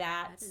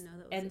that's, I didn't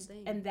know that was a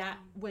thing. And that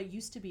what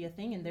used to be a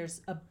thing, and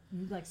there's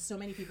so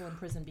many people in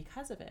prison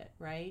because of it,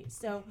 right?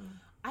 So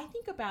I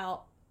think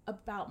about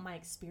my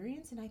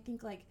experience, and I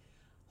think, like,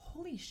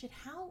 holy shit,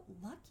 how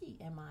lucky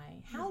am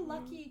I? How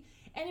lucky.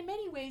 And in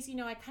many ways,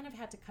 I kind of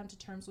had to come to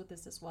terms with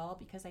this as well,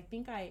 because I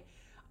think I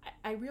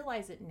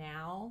realize it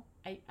now.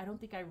 I don't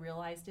think I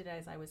realized it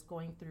as I was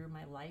going through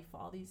my life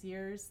all these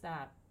years,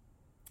 that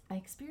I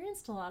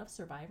experienced a lot of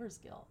survivor's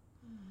guilt,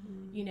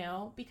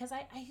 because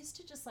I used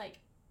to just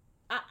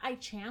I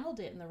channeled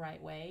it in the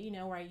right way,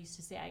 where I used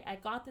to say, I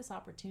got this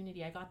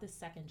opportunity, I got this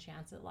second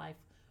chance at life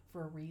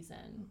for a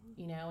reason,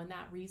 and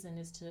that reason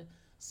is to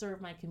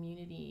serve my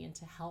community and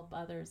to help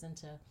others and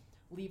to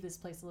leave this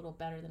place a little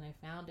better than I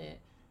found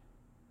it.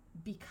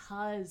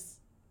 Because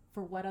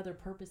for what other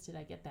purpose did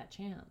I get that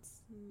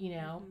chance?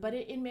 But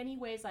in many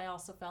ways I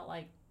also felt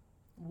like,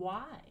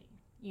 why?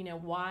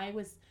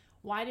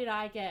 Why did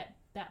I get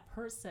that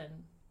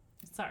person?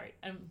 Sorry,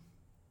 I'm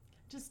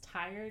just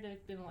tired.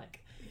 I've been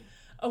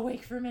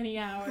awake for many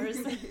hours.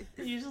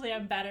 Usually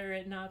I'm better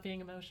at not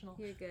being emotional.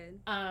 You're good.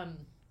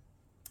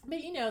 But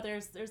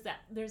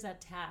there's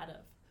that tad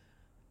of,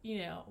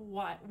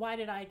 why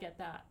did I get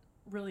that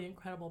really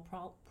incredible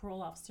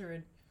parole officer,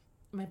 and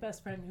my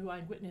best friend who I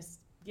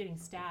witnessed getting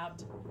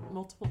stabbed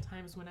multiple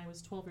times when I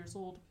was 12 years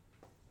old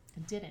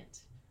didn't,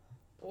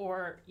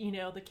 or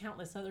the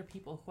countless other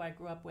people who I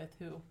grew up with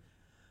who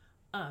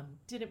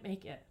didn't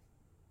make it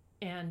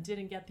and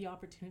didn't get the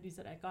opportunities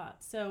that I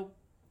got. So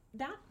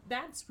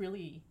that's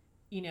really,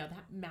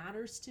 that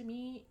matters to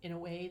me in a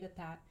way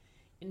that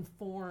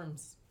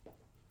informs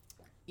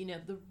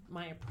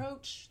my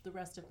approach, the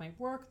rest of my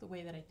work, the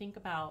way that I think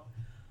about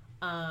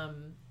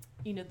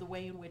the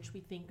way in which we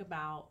think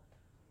about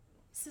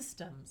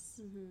systems,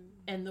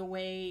 and the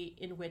way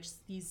in which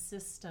these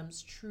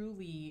systems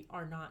truly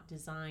are not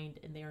designed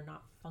and they are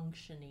not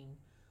functioning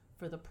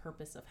for the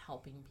purpose of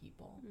helping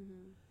people.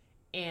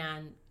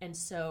 And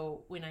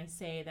so when I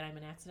say that I'm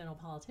an accidental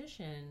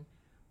politician,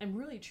 I'm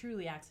really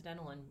truly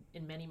accidental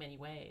in many, many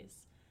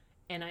ways.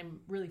 And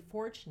I'm really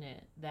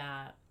fortunate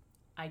that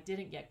I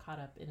didn't get caught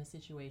up in a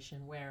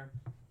situation where,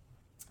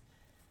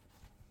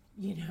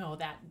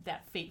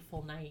 that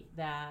fateful night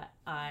that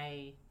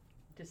I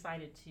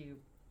decided to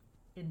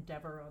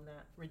endeavor on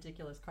that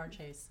ridiculous car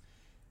chase,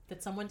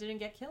 that someone didn't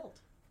get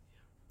killed.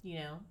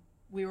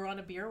 we were on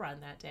a beer run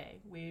that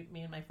day. Me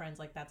and my friends,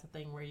 like, that's a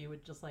thing where you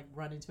would just like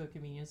run into a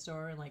convenience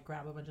store and like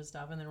grab a bunch of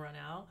stuff and then run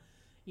out,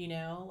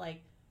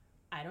 like,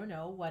 I don't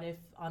know, what if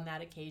on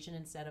that occasion,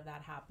 instead of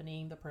that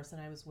happening, the person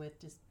I was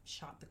with just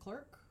shot the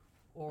clerk,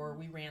 or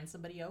we ran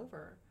somebody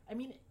over. I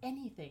mean,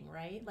 anything,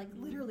 right? Like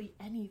literally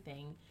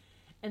anything.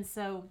 And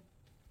so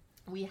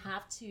we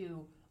have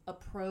to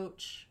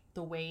approach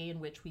the way in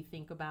which we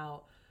think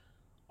about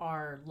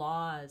our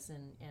laws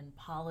and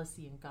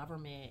policy and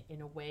government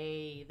in a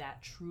way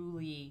that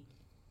truly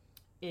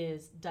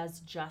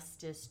does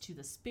justice to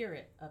the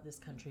spirit of this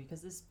country,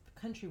 because this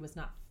country was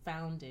not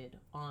founded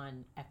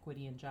on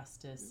equity and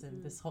justice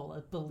and this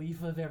whole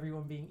belief of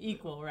everyone being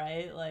equal,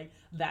 right? Like,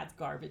 that's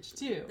garbage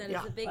too. That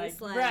is the biggest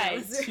lie.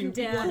 Right. To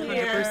be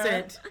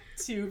clear,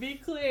 to be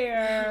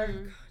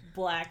clear,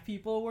 Black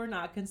people were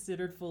not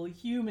considered fully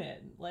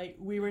human. Like,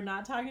 we were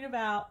not talking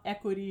about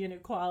equity and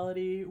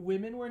equality.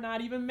 Women were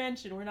not even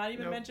mentioned. We're not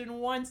even mentioned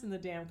once in the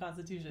damn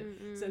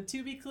Constitution. So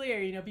to be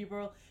clear,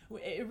 people,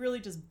 it really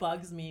just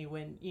bugs me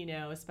when,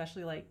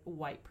 especially like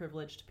white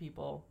privileged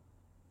people,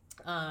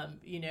 are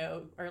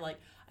like,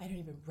 I don't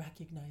even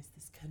recognize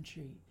this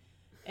country.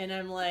 And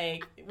I'm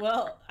like,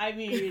 well, I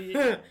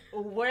mean,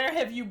 where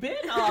have you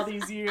been all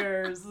these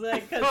years?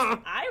 Like, 'cause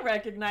I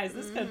recognize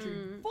this country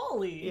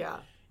fully. Yeah.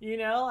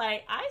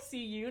 Like, I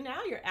see you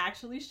now. You're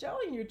actually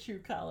showing your true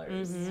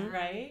colors,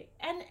 right?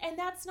 And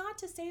that's not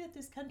to say that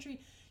this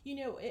country,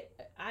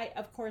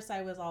 of course,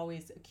 I was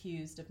always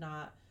accused of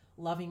not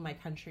loving my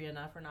country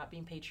enough or not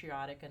being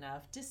patriotic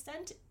enough.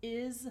 Dissent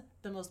is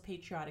the most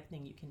patriotic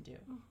thing you can do.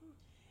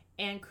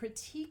 And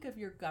critique of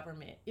your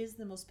government is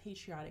the most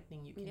patriotic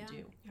thing you can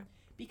do. Yeah.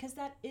 Because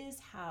that is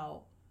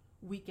how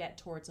we get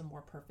towards a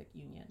more perfect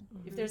union.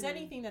 If there's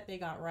anything that they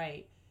got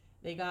right,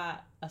 they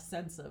got a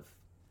sense of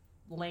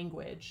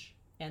language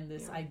and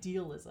this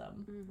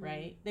idealism,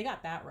 right? They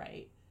got that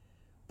right.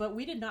 But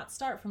we did not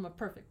start from a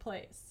perfect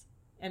place.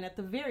 And at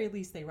the very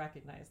least, they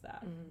recognize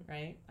that,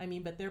 right? I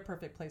mean, but their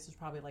perfect place was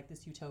probably like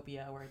this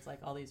utopia where it's like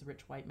all these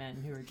rich white men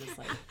who are just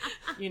like,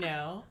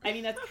 I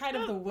mean, that's kind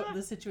of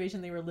the situation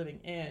they were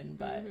living in,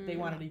 but they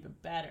wanted even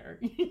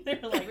better. They're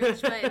like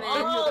rich white men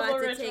who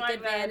got to take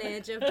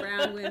advantage of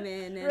brown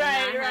women. And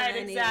right,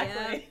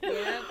 exactly.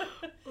 Yep.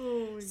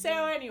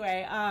 So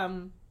anyway,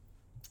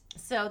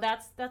 so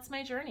that's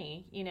my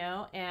journey,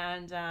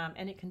 and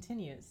it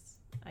continues,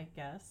 I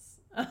guess.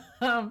 I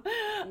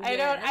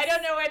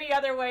don't know any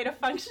other way to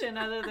function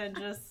other than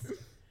just,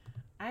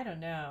 I don't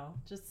know,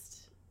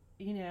 just,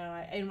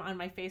 on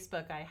my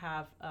Facebook, I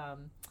have,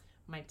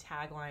 my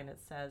tagline. It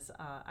says,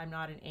 I'm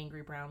not an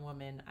angry brown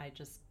woman. I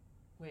just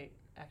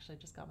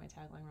got my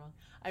tagline wrong.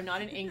 I'm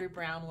not an angry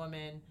brown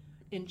woman.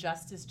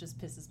 Injustice just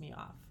pisses me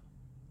off.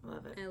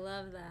 Love it. I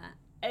love that.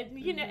 And,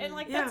 and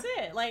like, that's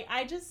it. Like,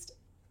 I just,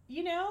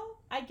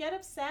 I get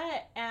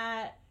upset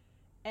at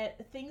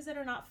things that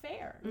are not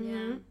fair.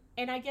 Yeah.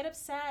 And I get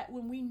upset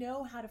when we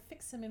know how to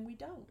fix them and we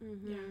don't.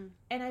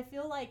 And I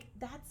feel like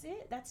that's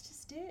it. That's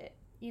just it.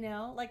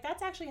 Like,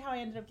 that's actually how I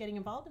ended up getting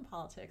involved in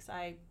politics.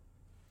 I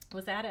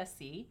was at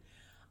SC.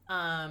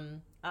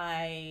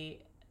 I,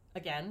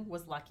 again,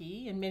 was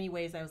lucky. In many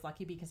ways, I was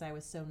lucky because I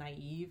was so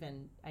naive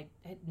and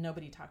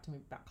nobody talked to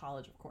me about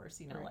college, of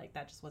course. Like,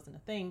 that just wasn't a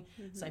thing.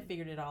 So I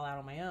figured it all out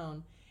on my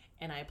own.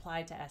 And I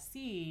applied to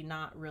SC,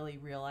 not really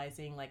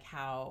realizing, like,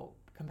 how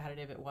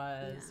competitive it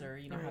was, or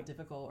how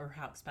difficult or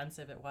how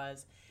expensive it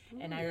was.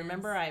 And I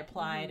remember I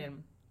applied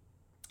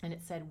and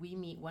it said, we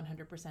meet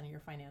 100% of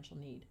your financial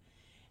need.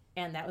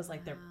 And that was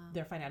like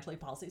their financial aid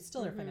policy. It's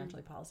still their financial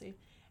aid policy.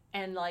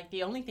 And like,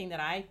 the only thing that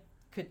I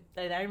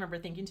remember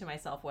thinking to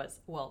myself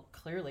was, well,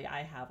 clearly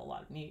I have a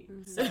lot of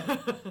needs. So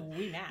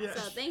we match.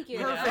 So thank you.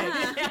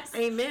 Perfect. Yes.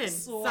 Amen.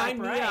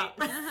 Sign me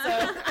up.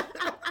 So,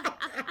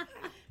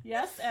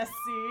 yes,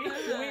 SC,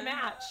 we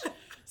match.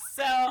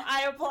 So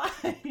I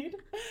applied,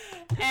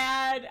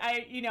 and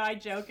I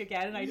joke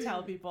again, and I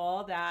tell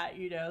people that,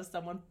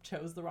 someone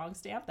chose the wrong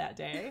stamp that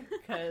day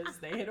because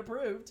they had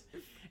approved.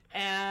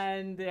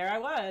 And there I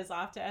was,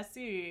 off to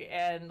SC,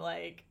 and,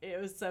 like,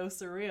 it was so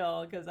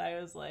surreal because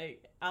I was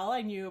like, all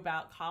I knew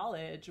about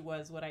college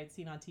was what I'd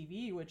seen on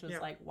TV, which was,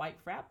 like, white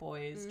frat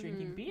boys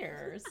drinking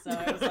beer. So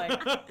I was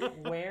like,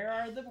 where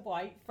are the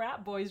white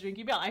frat boys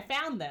drinking beer? I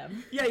found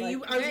them. Yeah,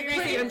 like,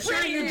 I'm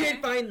sure you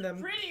did find them.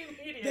 Pretty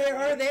immediately. They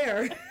are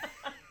there.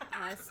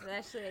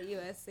 Especially at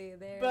USC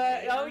there.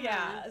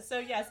 But, so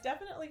yes,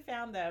 definitely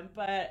found them.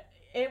 But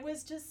it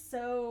was just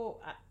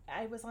so...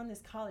 I was on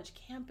this college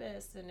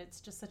campus, and it's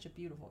just such a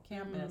beautiful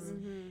campus.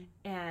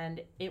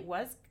 And it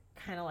was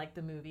kind of like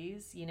the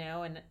movies,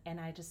 and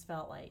I just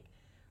felt like,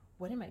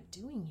 what am I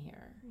doing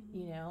here?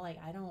 Like,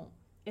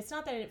 it's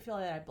not that I didn't feel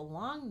that I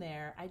belonged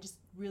there. I just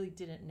really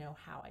didn't know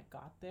how I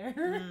got there.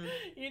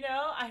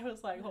 I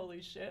was like,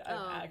 holy shit,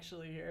 I'm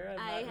actually here.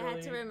 I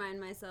had to remind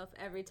myself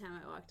every time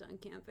I walked on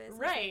campus.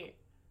 Right.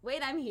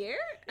 Wait, I'm here?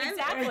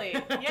 Exactly.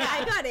 Yeah.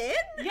 I got in?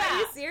 Yeah. Are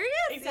you serious?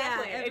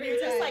 Exactly. Yeah, and you're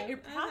just like, you're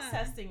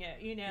processing it,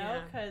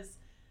 because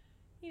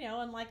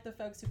unlike the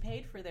folks who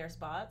paid for their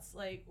spots,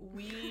 like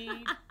we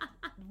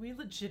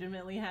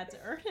legitimately had to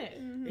earn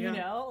it,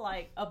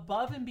 like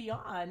above and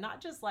beyond,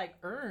 not just like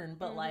earn,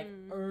 but like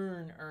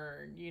earn,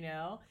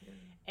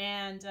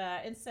 and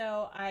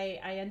so I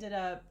ended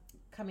up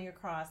coming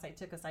across, I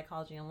took a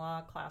psychology and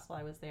law class while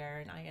I was there,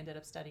 and I ended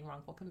up studying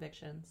wrongful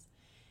convictions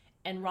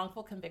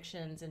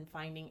and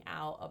finding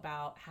out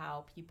about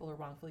how people are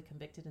wrongfully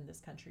convicted in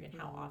this country and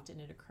how often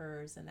it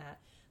occurs, and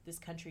that this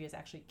country has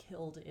actually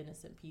killed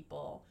innocent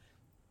people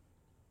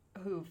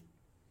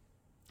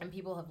and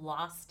people have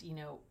lost,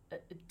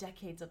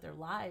 decades of their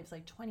lives,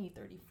 like 20,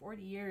 30,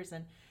 40 years.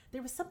 And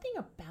there was something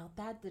about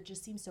that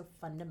just seemed so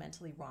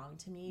fundamentally wrong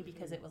to me,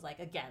 because it was like,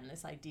 again,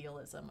 this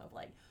idealism of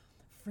like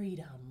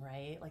freedom,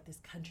 right? Like this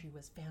country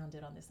was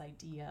founded on this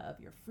idea of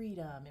your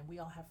freedom, and we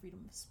all have freedom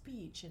of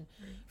speech and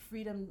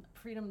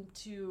freedom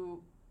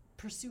to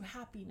pursue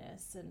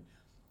happiness. And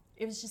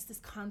it was just this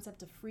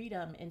concept of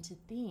freedom, and to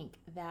think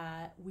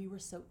that we were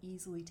so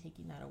easily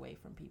taking that away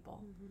from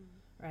people.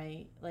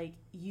 Right? Like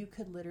you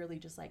could literally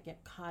just like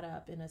get caught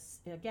up in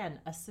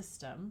a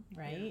system,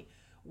 right?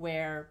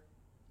 Where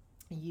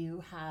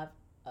you have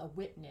a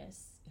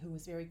witness who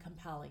is very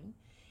compelling,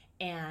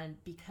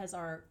 and because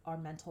our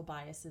mental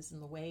biases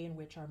and the way in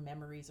which our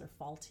memories are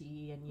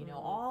faulty, and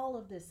all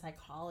of this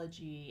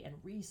psychology and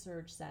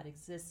research that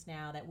exists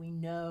now, that we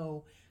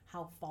know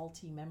how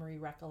faulty memory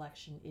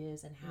recollection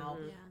is, and how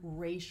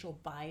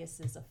racial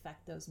biases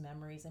affect those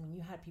memories. I mean,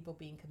 you had people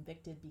being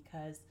convicted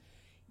because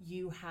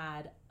you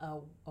had a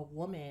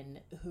woman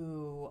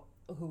who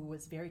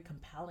was very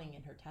compelling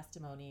in her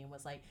testimony and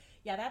was like,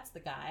 yeah, that's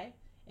the guy.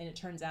 And it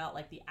turns out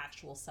like the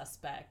actual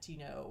suspect,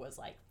 was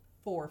like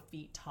 4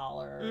 feet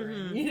taller,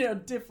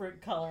 and,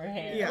 different color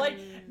hair, like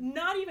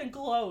not even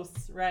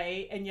close,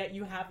 right? And yet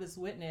you have this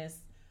witness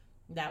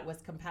that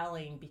was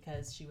compelling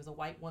because she was a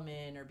white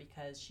woman, or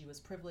because she was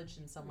privileged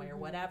in some way, or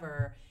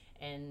whatever.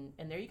 And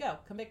there you go,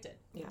 convicted,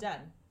 done,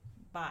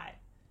 bye.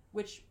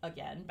 Which,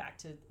 again, back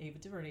to Ava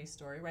DuVernay's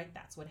story, right?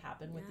 That's what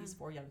happened with these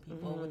 4 young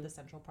people with the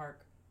Central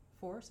Park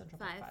 5.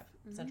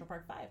 Central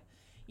Park 5,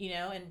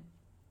 and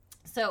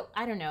so,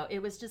 I don't know,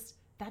 it was just,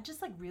 that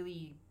just, like,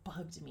 really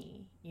bugged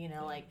me,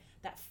 like,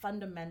 that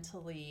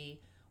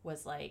fundamentally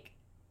was, like,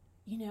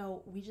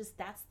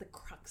 that's the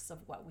crux of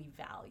what we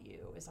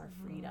value, is our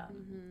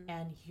freedom,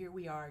 and here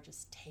we are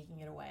just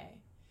taking it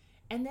away.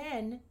 And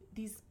then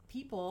these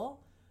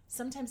people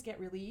sometimes get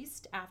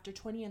released after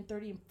 20 and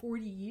 30 and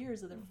 40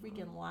 years of their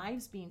freaking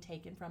lives being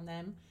taken from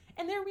them,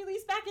 and they're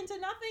released back into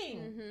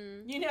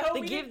nothing.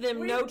 They give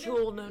them no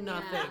tool, no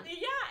nothing.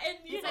 Yeah, and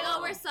it's like,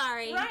 oh, we're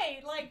sorry.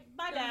 Right, like,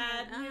 my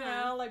bad,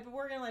 like, but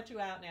we're gonna let you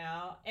out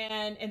now.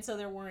 And so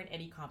there weren't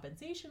any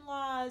compensation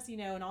laws,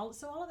 and all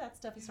of that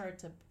stuff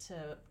started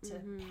to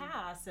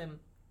pass, and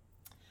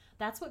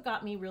that's what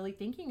got me really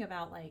thinking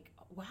about, like,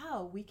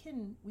 wow, you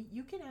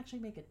can actually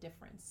make a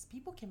difference.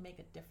 People can make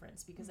a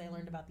difference, because I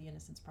learned about the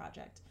Innocence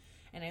Project,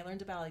 and I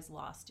learned about these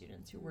law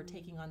students who were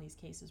taking on these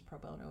cases pro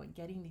bono and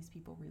getting these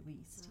people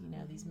released,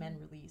 these men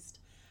released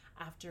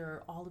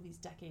after all of these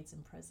decades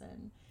in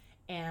prison.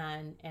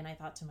 And I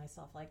thought to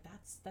myself, like,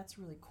 that's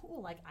really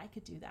cool. Like, I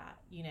could do that,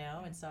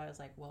 And so I was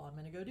like, well, I'm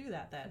going to go do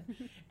that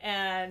then.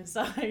 And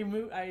so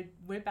I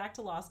went back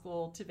to law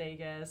school to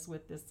Vegas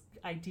with this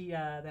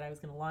idea that I was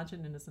going to launch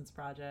an Innocence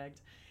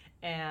Project,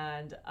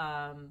 and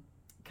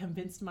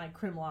convinced my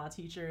crim law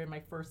teacher in my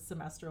first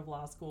semester of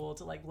law school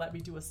to like let me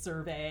do a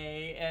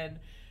survey and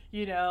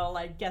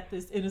like get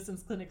this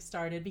innocence clinic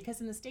started,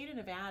 because in the state of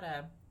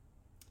Nevada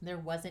there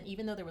wasn't,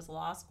 even though there was a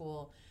law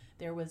school,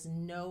 there was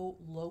no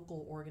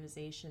local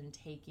organization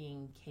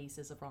taking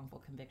cases of wrongful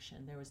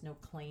conviction. There was no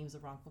claims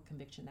of wrongful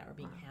conviction that were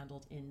being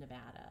handled in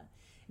Nevada,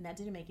 and that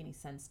didn't make any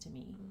sense to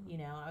me.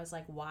 I was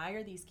like, why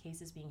are these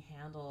cases being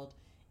handled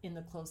in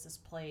the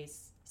closest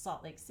place,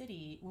 Salt Lake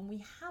City, when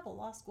we have a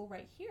law school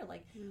right here?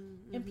 Like,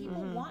 and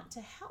people want to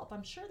help.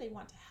 I'm sure they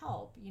want to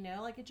help,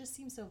 like, it just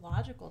seems so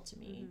logical to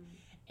me.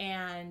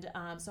 And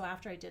so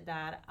after I did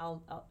that,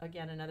 I'll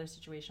again, another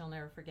situation I'll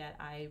never forget,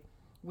 I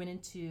went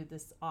into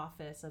this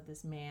office of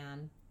this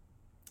man,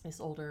 this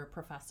older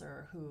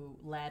professor who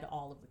led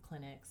all of the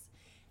clinics,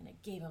 and I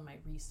gave him my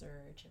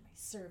research and my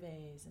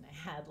surveys, and I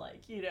had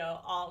like,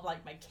 all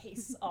like my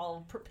case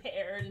all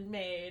prepared and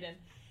made. And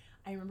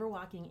I remember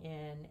walking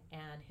in,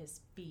 and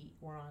his feet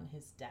were on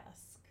his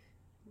desk,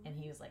 and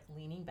he was like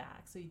leaning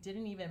back, so he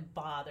didn't even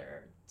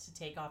bother to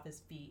take off his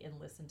feet and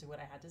listen to what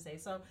I had to say.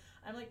 So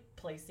I'm like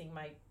placing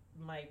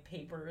my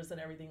papers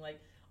and everything like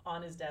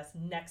on his desk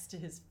next to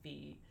his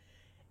feet,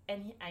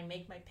 and I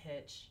make my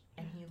pitch,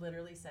 and he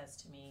literally says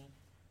to me,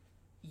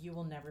 "You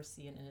will never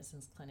see an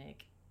innocence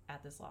clinic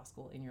at this law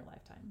school in your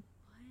lifetime."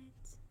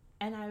 What?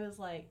 And I was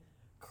like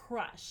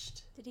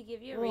crushed. Did he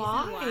give you a reason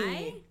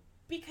why?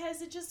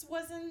 Because it just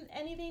wasn't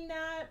anything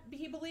that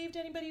he believed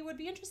anybody would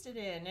be interested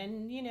in.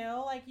 And,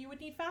 like, you would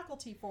need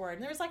faculty for it.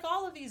 And there's, like,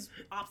 all of these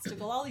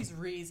obstacles, all these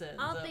reasons.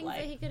 All things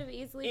that he could have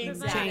easily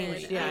provided.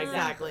 Changed. Yeah,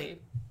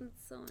 exactly. That's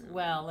so annoying.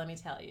 Well, let me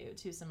tell you,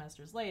 2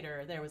 semesters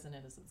later, there was an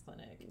innocence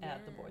clinic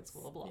at the Boyd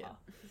School of Law.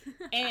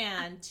 Yeah.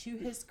 And to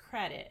his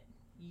credit,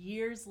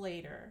 years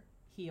later,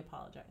 he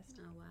apologized.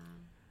 Oh, wow.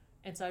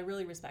 And so I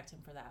really respect him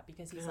for that,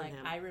 because he's Good on like,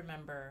 him. I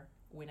remember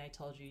when I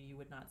told you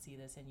would not see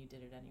this, and you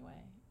did it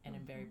anyway, and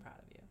I'm very proud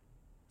of you.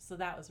 So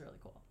that was really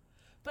cool.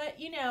 But,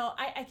 you know,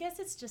 I guess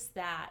it's just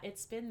that.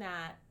 It's been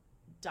that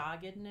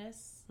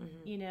doggedness,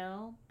 you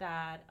know,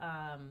 that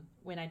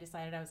when I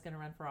decided I was going to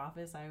run for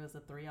office, I was a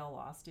 3L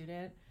law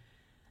student,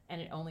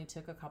 and it only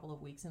took a couple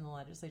of weeks in the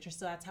legislature.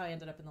 So that's how I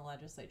ended up in the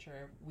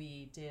legislature.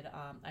 We did,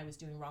 I was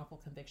doing wrongful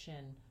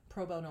conviction,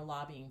 pro bono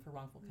lobbying for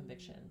wrongful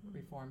conviction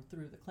reform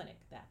through the clinic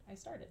that I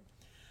started,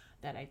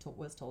 that I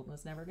was told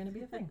was never going to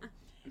be a thing.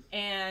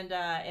 And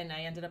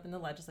I ended up in the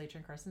legislature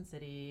in Carson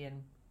City,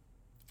 and,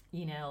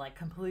 you know, like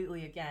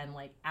completely, again,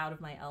 like out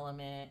of my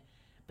element.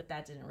 But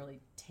that didn't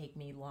really take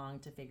me long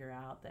to figure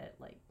out that,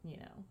 like, you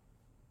know,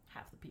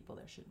 half the people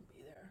there shouldn't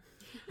be there.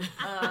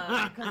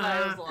 Because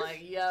I was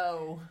like,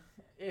 yo,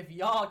 if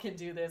y'all can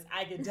do this,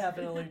 I can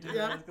definitely do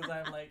this, because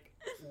I'm, like,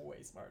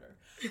 way smarter.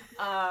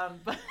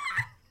 But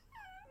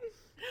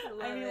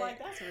I mean, like,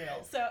 that's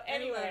real. So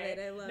anyway,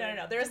 I love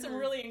no. There are some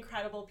really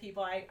incredible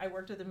people. I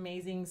worked with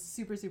amazing,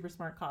 super, super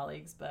smart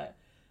colleagues, but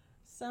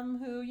some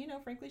who, you know,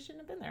 frankly shouldn't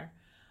have been there.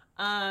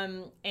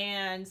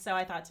 And so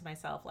I thought to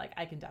myself, like,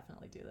 I can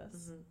definitely do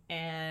this.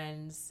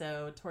 And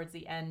so towards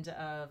the end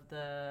of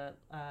the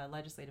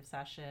legislative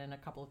session, a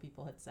couple of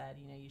people had said,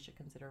 you know, you should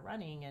consider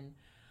running. And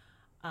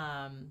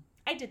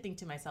I did think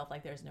to myself,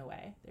 like, there's no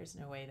way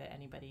that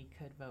anybody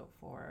could vote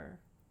for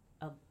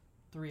a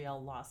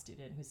 3L law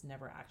student who's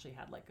never actually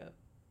had, like, a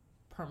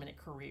permanent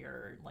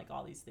career, like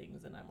all these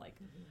things. And I'm like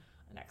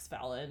an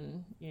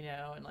ex-felon, you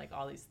know, and like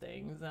all these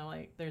things. And I'm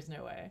like, there's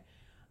no way.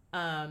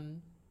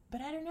 But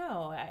I don't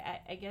know.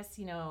 I guess,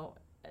 you know,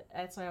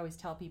 that's why I always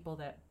tell people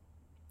that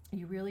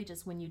you really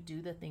just, when you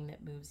do the thing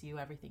that moves you,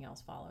 everything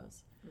else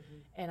follows.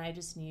 And I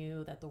just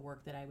knew that the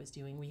work that I was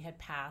doing, we had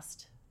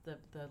passed the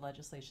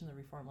legislation, the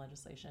reform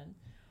legislation.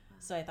 Wow.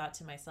 So I thought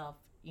to myself,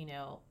 you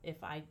know,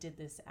 if I did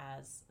this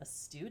as a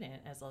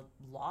student, as a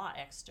law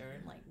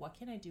extern, like, what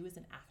can I do as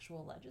an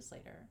actual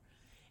legislator?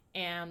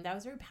 And that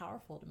was very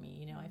powerful to me.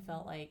 You know, I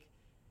felt like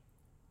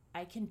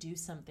I can do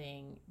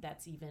something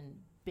that's even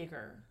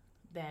bigger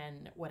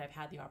than what I've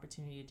had the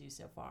opportunity to do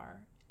so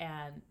far.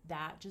 And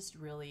that just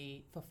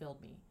really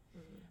fulfilled me.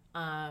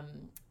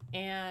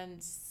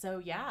 And so,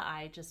 yeah,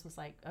 I just was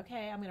like,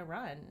 okay, I'm going to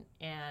run.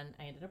 And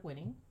I ended up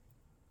winning.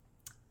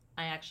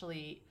 I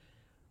actually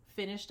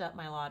finished up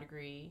my law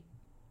degree,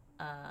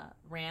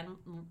 ran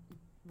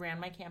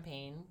my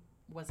campaign,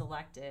 was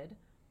elected,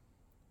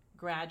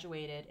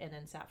 graduated, and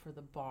then sat for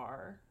the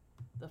bar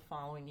the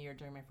following year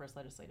during my first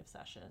legislative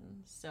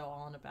session. So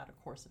all in about a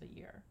course of a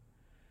year.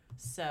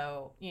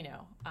 So, you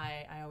know,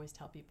 I always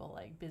tell people,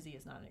 like, busy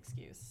is not an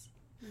excuse,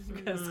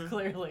 because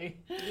clearly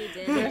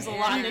there's a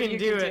lot that you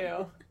can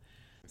do.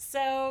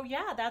 So,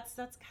 yeah, that's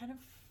kind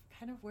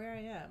of where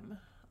I am.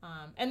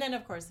 And then,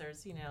 of course,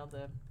 there's, you know,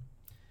 the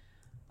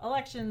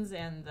elections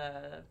and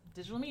the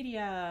digital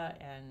media,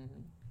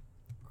 and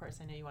of course,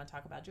 I know you want to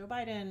talk about Joe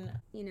Biden.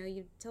 You know,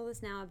 you've told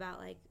us now about,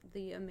 like,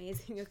 the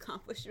amazing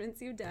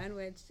accomplishments you've done,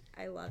 which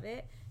I love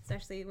it,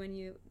 especially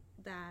when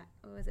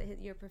what was it,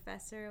 your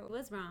professor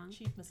was wrong.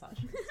 Chief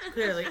misogynist.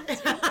 Clearly.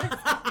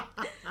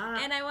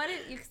 And I wanted,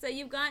 so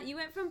you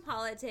went from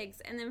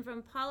politics, and then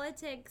from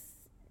politics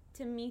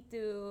to Me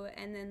Too,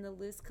 and then the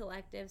Loose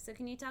Collective. So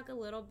can you talk a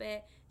little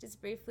bit,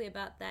 just briefly,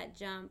 about that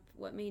jump?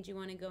 What made you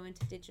want to go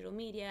into digital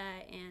media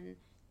and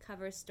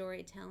cover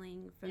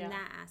storytelling from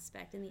that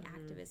aspect and the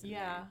activism?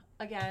 Yeah,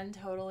 again,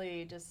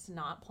 totally just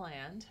not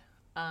planned.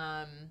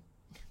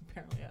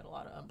 Apparently I had a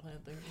lot of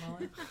unplanned things in my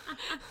life.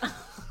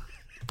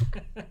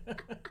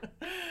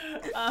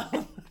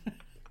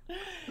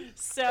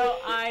 So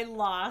I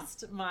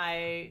lost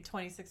my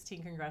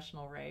 2016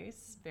 congressional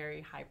race,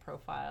 very high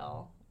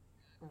profile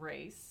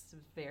race,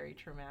 very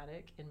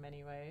traumatic in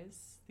many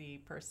ways. The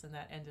person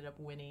that ended up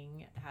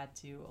winning had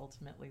to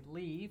ultimately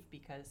leave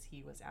because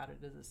he was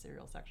outed as a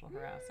serial sexual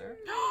harasser.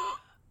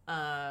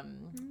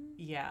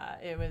 Yeah,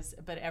 it was,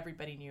 but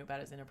everybody knew about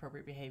his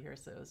inappropriate behavior,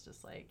 so it was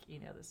just like, you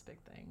know, this big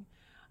thing.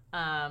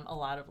 A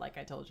lot of, like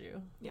I told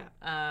you. Yeah.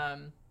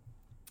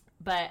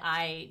 But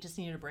I just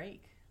needed a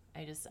break.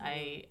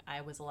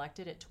 I was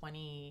elected at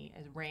 20, I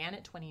ran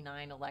at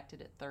 29,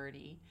 elected at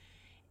 30.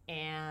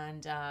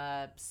 And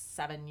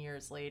 7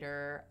 years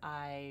later,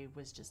 I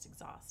was just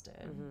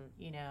exhausted.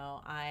 You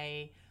know,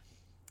 I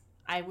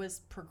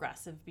was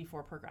progressive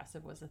before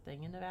progressive was a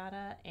thing in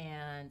Nevada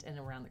and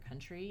around the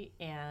country.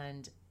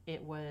 And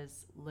it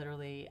was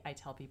literally, I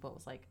tell people, it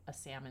was like a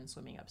salmon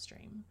swimming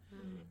upstream.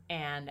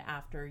 And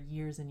after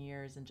years and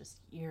years and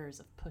just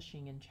years of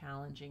pushing and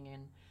challenging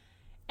and,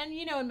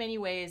 you know, in many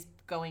ways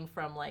going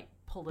from like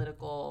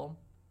political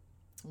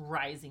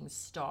rising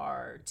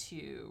star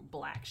to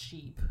black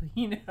sheep,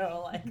 you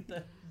know, like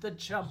the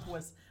jump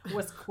was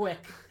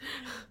quick,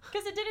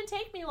 because it didn't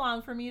take me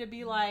long for me to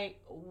be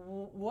like,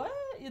 what,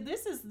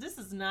 this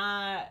is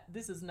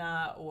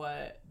not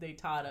what they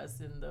taught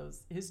us in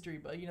those history,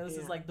 but you know, this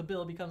is like the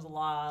bill becomes a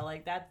law,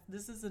 like that,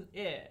 this isn't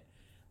it.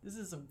 this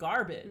is some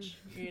garbage,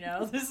 you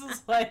know. This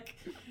is like,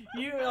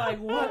 you're like,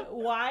 what?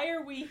 Why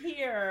are we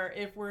here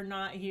if we're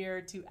not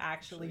here to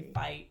actually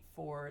fight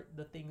for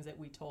the things that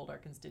we told our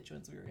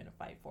constituents we were going to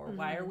fight for?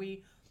 Why are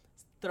we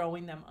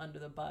throwing them under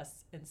the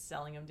bus and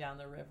selling them down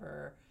the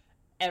river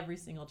every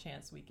single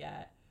chance we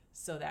get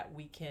so that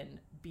we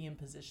can be in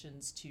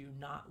positions to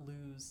not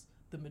lose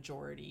the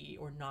majority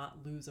or not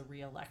lose a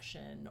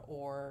re-election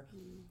or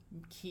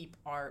keep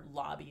our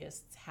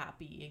lobbyists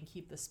happy and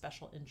keep the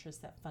special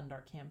interests that fund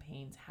our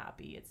campaigns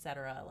happy,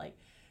 etc. Like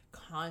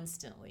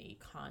constantly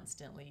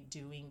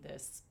doing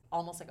this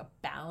almost like a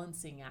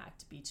balancing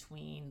act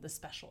between the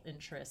special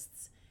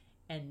interests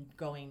and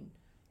going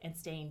and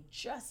staying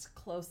just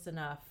close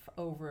enough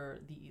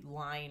over the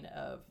line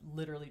of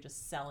literally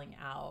just selling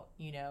out,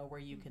 you know, where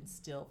you can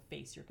still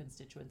face your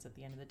constituents at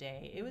the end of the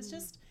day. It was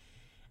just,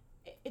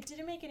 it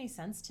didn't make any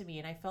sense to me.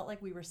 And I felt like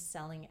we were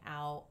selling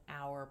out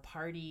our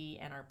party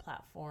and our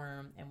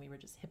platform, and we were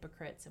just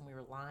hypocrites and we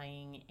were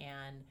lying.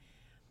 And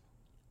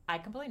I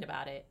complained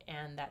about it,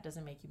 and that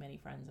doesn't make you many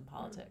friends in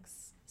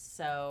politics.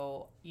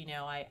 So, you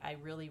know, I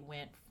really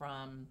went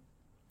from,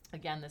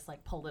 again, this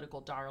like political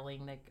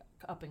darling, like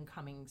up and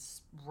coming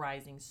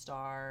rising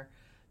star,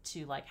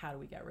 to like, how do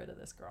we get rid of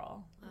this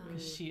girl?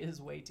 Because she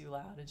is way too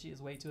loud and she is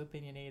way too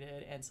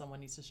opinionated, and someone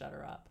needs to shut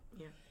her up.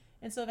 Yeah.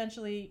 And so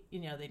eventually, you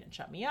know, they didn't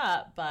shut me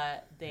up,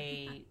 but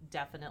they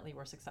definitely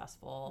were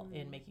successful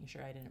in making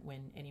sure I didn't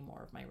win any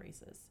more of my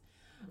races.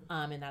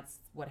 And that's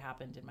what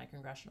happened in my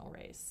congressional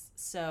race.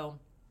 So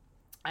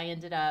I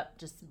ended up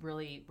just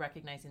really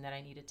recognizing that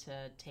I needed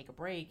to take a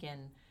break,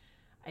 and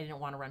I didn't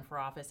want to run for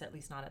office, at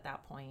least not at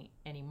that point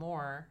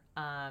anymore.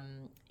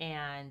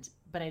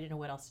 But I didn't know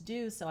what else to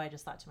do. So I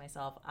just thought to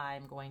myself,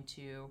 I'm going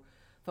to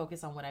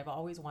focus on what I've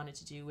always wanted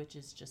to do, which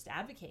is just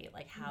advocate.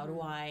 Like, how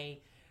do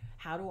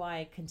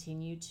I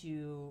continue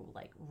to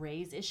like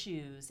raise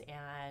issues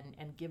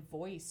and give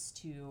voice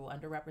to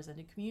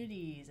underrepresented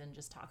communities and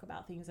just talk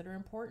about things that are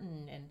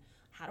important? And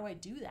how do I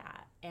do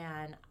that?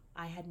 And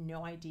I had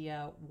no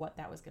idea what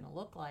that was going to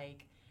look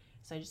like.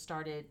 So I just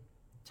started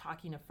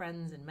talking to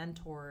friends and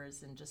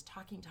mentors and just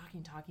talking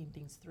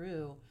things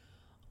through,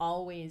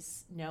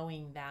 always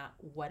knowing that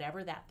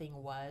whatever that thing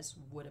was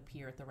would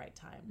appear at the right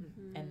time.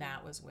 And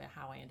that was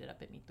how I ended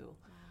up at Me Too.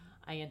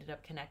 I ended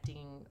up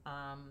connecting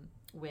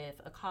with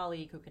a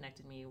colleague who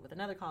connected me with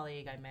another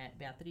colleague. I met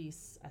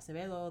Beatriz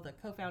Acevedo, the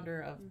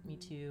co-founder of Me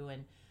Too,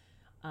 and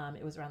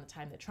it was around the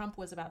time that Trump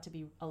was about to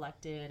be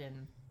elected,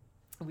 and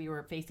we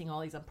were facing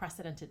all these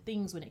unprecedented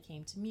things when it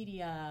came to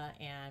media.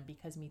 And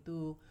because Me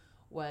Too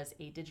was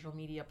a digital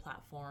media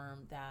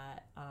platform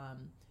that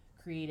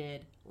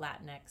created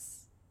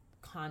Latinx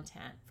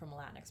content from a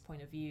Latinx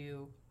point of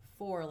view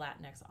for a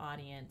Latinx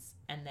audience,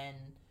 and then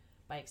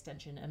by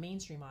extension a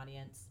mainstream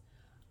audience,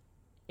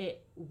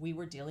 we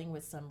were dealing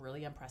with some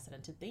really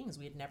unprecedented things.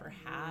 We had never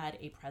had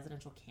a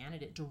presidential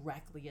candidate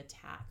directly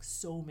attack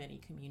so many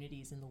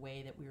communities in the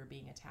way that we were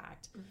being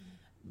attacked.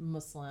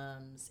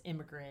 Muslims,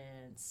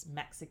 immigrants,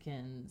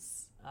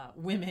 Mexicans,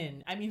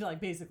 women. I mean, like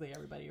basically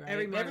everybody, right?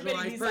 Every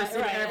marginalized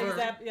person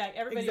ever.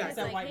 Everybody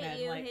except white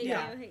men.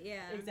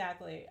 Yeah,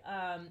 exactly.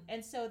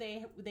 And so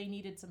they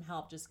needed some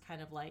help, just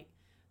kind of like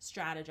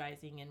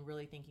strategizing and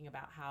really thinking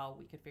about how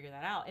we could figure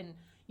that out. And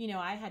you know,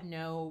 I had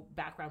no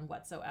background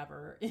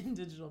whatsoever in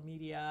digital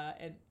media,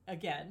 and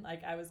again,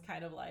 like I was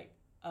kind of like,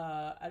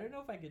 I don't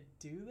know if I could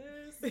do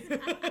this,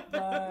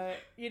 but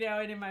you know,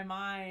 and in my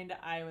mind,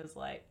 I was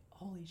like,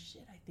 holy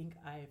shit, I think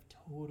I've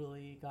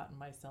totally gotten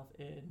myself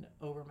in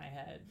over my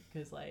head,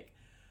 because like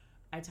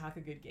I talk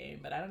a good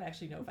game, but I don't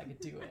actually know if I could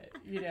do it,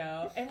 you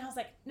know? And I was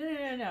like,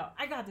 no,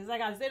 I got this.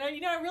 And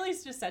you know, I really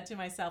just said to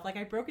myself, like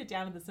I broke it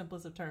down in the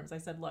simplest of terms. I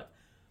said, look,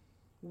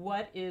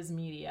 what is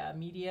media?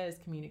 Media is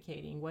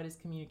communicating. What is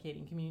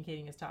communicating?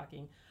 Communicating is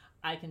talking.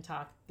 I can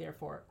talk,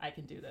 therefore I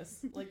can do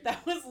this. Like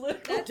that was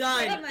literally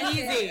done.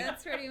 Easy.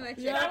 That's pretty much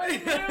it. That was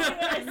literally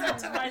what I said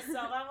to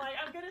myself. I'm like,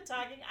 I'm good at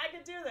talking. I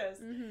can do this.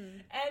 And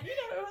you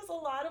know, it was a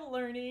lot of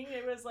learning.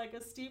 It was like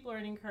a steep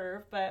learning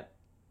curve, but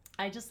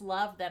I just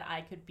loved that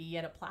I could be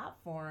at a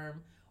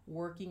platform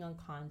working on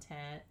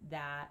content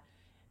that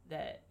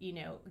you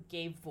know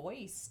gave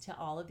voice to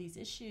all of these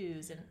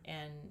issues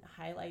and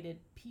highlighted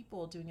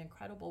people doing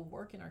incredible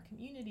work in our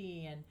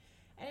community, and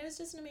it was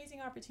just an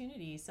amazing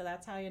opportunity. So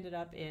that's how I ended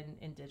up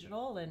in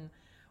digital. And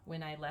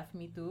when I left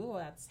Me Too,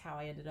 that's how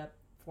I ended up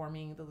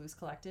forming the Luz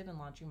Collective and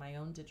launching my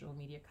own digital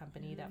media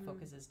company that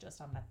focuses just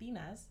on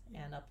Latinas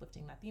and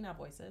uplifting Latina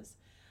voices.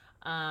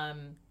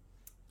 And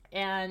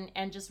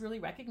just really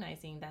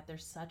recognizing that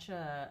there's such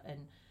a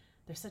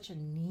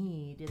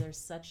need, there's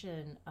such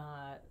an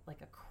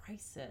like a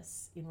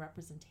crisis in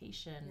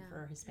representation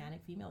for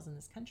Hispanic females in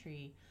this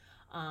country,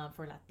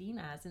 for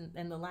Latinas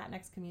and the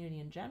Latinx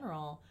community in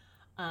general.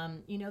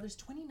 You know, there's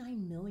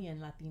 29 million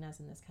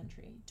Latinas in this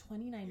country,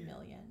 29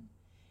 million.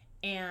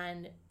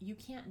 And you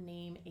can't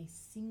name a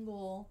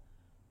single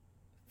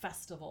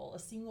festival, a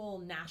single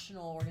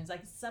national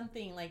organization,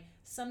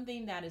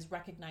 something that is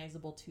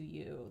recognizable to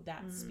you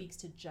that speaks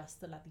to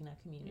just the Latina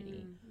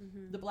community.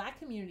 The Black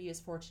community is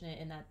fortunate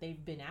in that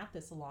they've been at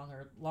this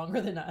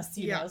longer than us,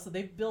 you know, so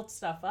they've built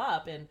stuff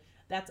up, and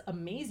that's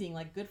amazing.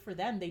 Like, good for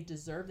them. They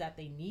deserve that.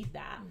 They need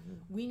that.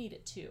 We need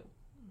it too,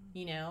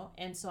 you know?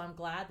 And so I'm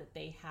glad that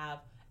they have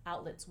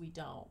outlets we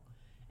don't.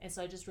 And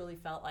so I just really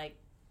felt like,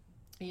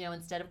 you know,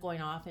 instead of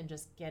going off and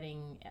just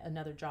getting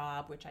another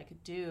job, which I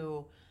could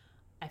do,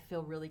 I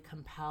feel really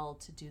compelled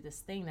to do this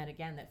thing that,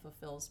 again, that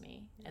fulfills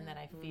me and that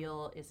I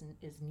feel is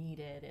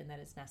needed and that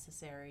is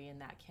necessary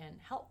and that can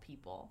help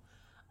people.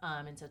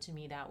 And so to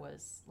me, that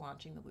was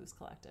launching the Blues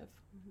Collective.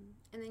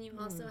 And then you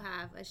also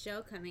have a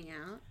show coming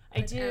out. I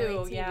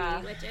do,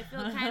 LATV, which I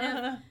feel kind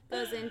of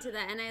goes into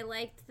that. And I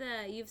liked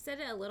you've said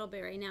it a little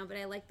bit right now, but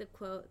I like the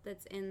quote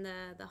that's in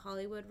the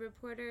Hollywood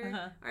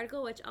Reporter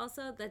article, which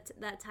also,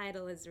 that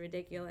title is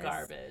ridiculous.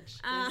 Garbage.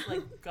 It's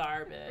like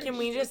garbage. Can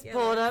we just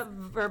pull it up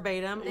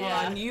verbatim?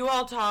 Yeah. You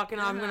all talk and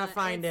I'm going to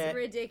find it. It's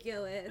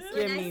ridiculous.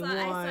 Give me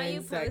I saw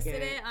you second.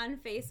 posted it on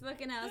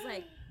Facebook and I was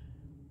like,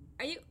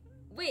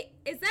 wait,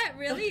 is that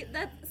really,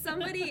 that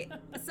some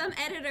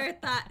editor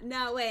thought,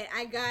 no, wait,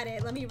 I got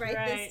it. Let me write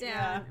this down.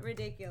 Yeah.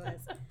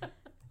 Ridiculous.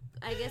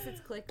 I guess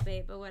it's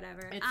clickbait, but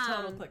whatever. It's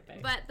total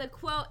clickbait. But the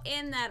quote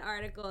in that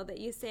article that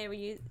you say,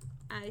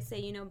 I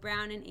say, you know,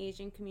 brown and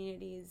Asian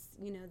communities,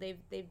 you know,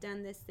 they've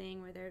done this thing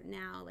where they're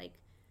now like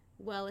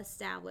well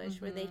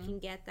established, where they can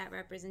get that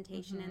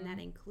representation and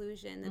that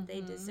inclusion that they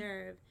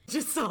deserve.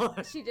 Just saw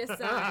it. She just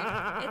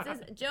saw it. It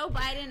says Joe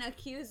Biden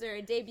accuser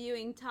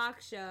debuting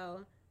talk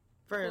show.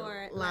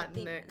 For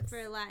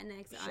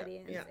Latinx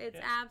audience. Yeah. It's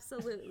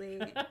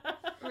absolutely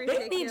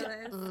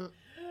ridiculous.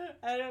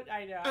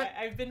 I know.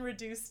 I've been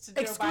reduced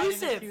to exclusive.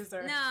 Joe Biden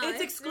accuser. No,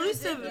 it's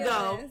exclusive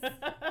though.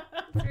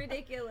 It's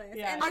ridiculous.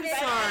 Yeah. And I'm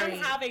sorry.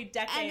 Have a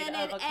decade and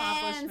then of it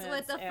ends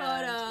with a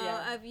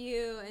photo of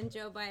you and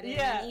Joe Biden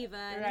and Eva,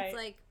 and it's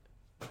like,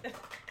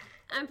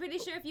 I'm pretty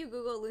sure if you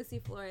Google Lucy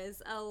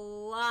Flores,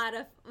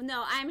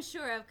 I'm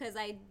sure of, because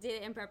I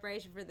did it in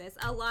preparation for this,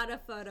 a lot of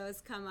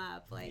photos come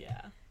up. Like,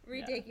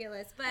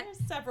 ridiculous. But there's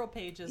several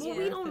pages. Well,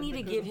 we don't need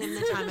to give him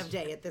the time of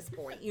day at this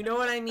point. You know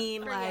what I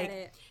mean? Forget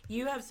it.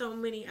 You have so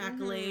many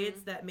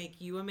accolades that make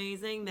you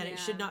amazing that it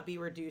should not be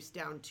reduced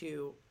down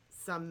to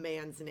some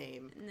man's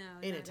name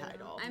in a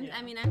title.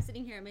 I mean, I'm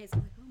sitting here amazed.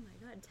 I'm like, oh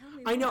my God, tell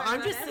me. I know.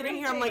 I'm just sitting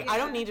here. I'm like, I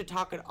don't need to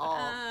talk at all.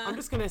 I'm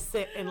just gonna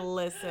sit and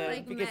listen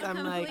like, because I'm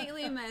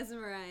completely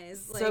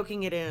mesmerized,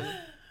 soaking it in.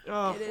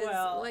 Oh, it is,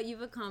 what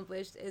you've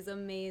accomplished is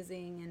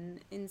amazing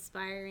and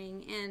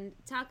inspiring. And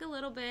talk a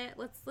little bit.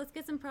 Let's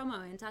get some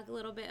promo and talk a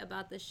little bit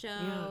about the show.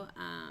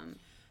 Yeah.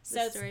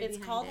 So it's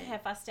called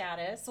Jefa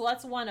Status. So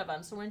that's one of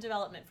them. So we're in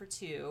development for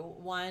two.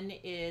 One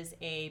is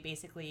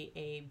basically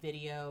a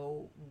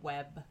video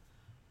web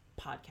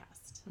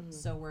podcast.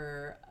 So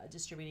we're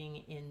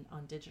distributing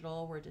on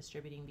digital. We're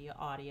distributing via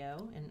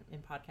audio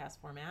in podcast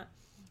format,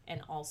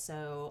 and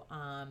also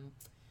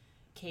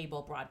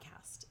cable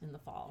broadcast in the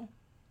fall.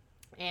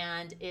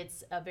 And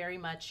it's very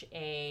much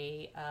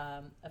a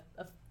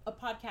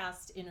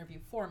podcast interview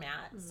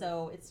format.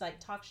 So it's like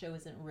talk show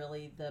isn't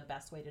really the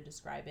best way to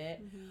describe it.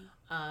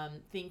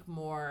 Think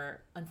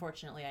more,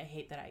 unfortunately, I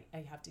hate that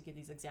I have to give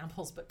these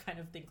examples, but kind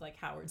of think like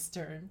Howard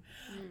Stern.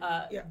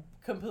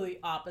 Complete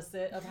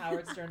opposite of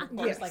Howard Stern, of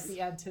course, like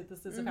the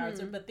antithesis of Howard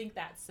Stern, but think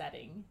that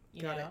setting,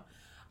 you know?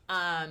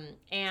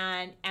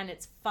 And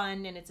it's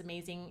fun and it's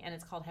amazing, and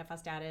it's called Jefa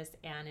Status,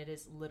 and it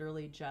is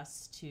literally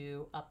just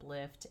to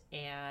uplift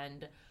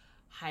and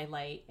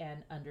highlight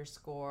and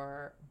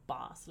underscore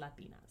boss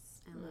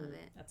Latinas. I love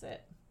it. That's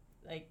it.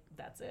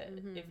 That's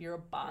it. If you're a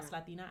boss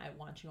Latina, I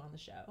want you on the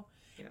show.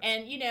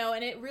 And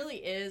and it really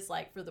is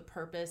like for the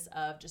purpose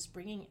of just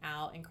bringing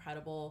out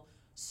incredible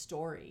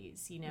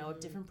stories, of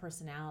different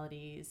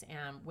personalities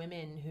and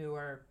women who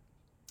are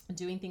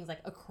doing things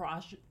like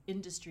across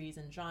industries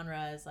and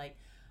genres. Like,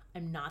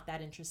 I'm not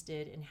that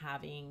interested in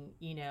having,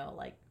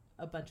 like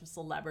a bunch of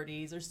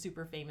celebrities or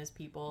super famous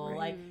people.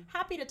 Like,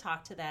 happy to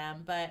talk to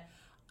them, but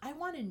I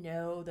want to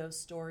know those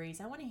stories.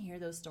 I want to hear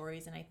those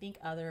stories, and I think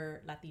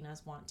other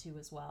Latinas want to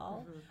as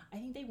well. I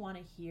think they want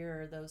to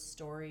hear those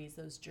stories,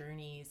 those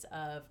journeys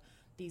of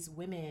these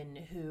women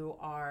who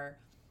are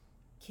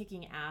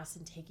kicking ass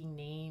and taking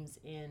names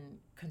in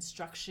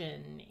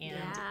construction and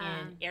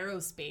in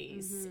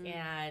aerospace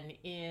and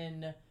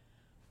in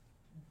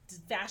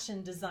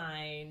fashion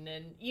design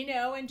and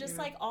and just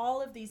like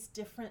all of these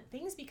different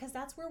things, because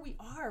that's where we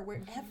are.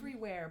 We're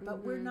everywhere,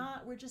 but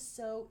we're just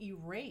so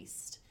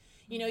erased.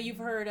 You've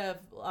heard of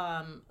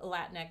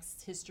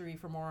Latinx History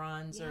for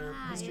Morons or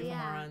History for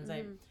Morons.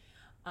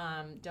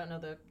 I don't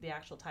know the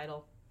actual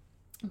title,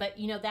 but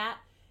that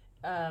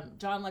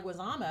John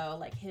Leguizamo,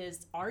 like,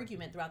 his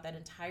argument throughout that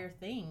entire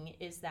thing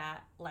is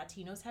that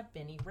Latinos have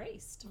been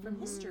erased from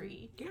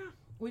history.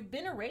 We've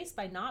been erased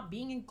by not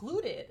being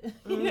included.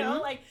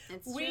 Like,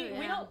 we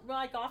don't,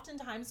 like,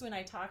 oftentimes when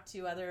I talk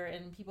to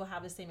and people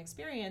have the same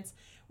experience,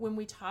 when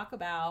we talk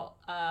about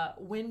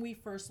when we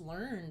first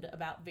learned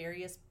about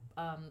various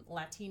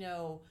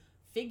Latino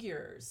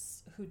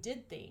figures who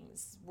did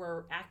things,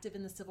 were active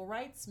in the civil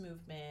rights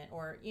movement,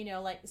 or, you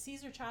know, like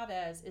Cesar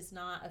Chavez is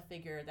not a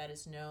figure that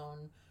is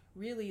known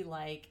really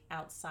like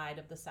outside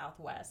of the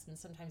Southwest and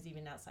sometimes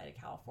even outside of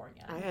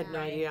California. I had no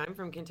idea. I'm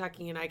from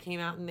Kentucky and I came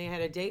out and they had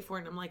a date for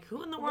it and I'm like,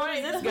 who in the world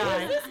is this Who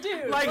guy? is this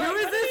dude? Like, who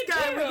is this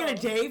guy? We get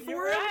a date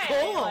for him?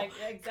 Cool. Like,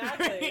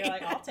 exactly. You're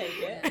like, I'll take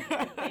it.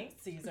 Like, thanks,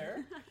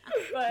 Caesar.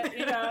 But,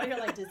 you know, you're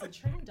like, does he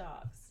train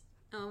dogs?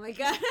 Oh my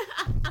God.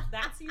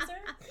 That's Caesar?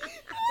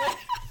 But,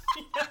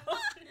 you know,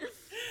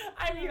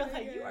 I mean, you're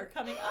like, you are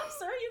coming up,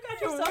 sir. You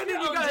got yourself When your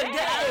did you own got a day.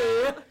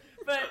 day?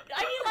 But I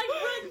mean,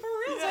 like, for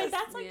real, Yes. like,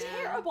 that's like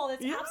terrible.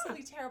 It's Yeah.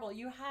 absolutely terrible.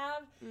 You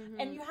have,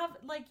 and you have,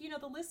 like, you know,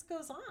 the list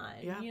goes on.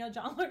 Yeah. You know,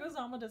 John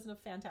Leguizamo does a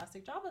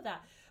fantastic job of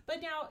that.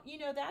 But now, you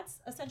know,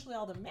 that's essentially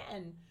all the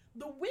men.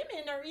 The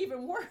women are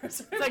even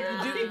worse. It's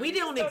like, we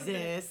don't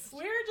exist.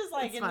 We're just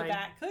like It's in fine. the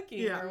back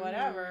cooking Yeah. or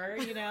whatever,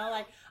 you know.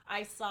 Like,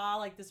 I saw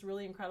like this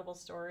really incredible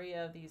story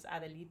of these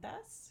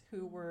Adelitas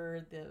who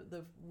were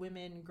the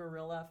women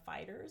guerrilla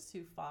fighters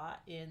who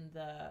fought in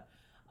the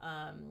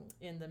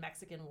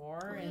Mexican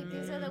War. Wait, and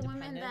these the are the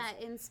women independence.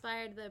 that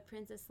inspired the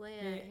Princess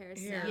Leia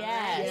hairstyle. Yes.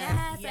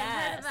 Yes, Yes.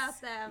 I've heard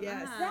about them.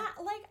 Yes. That,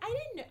 like,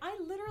 I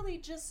literally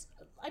just,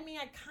 I mean,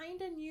 I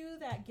kind of knew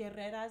that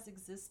guerreras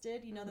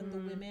existed, you know, that the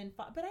women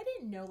fought, but I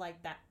didn't know,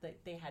 like, that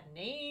they had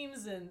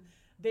names and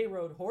they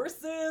rode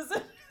horses.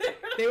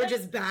 They were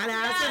just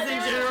badasses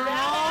in general.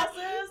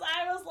 Badasses.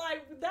 I was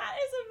like, that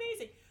is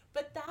amazing.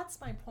 But that's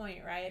my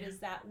point, right? Is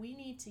that we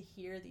need to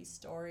hear these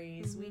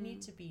stories. We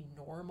need to be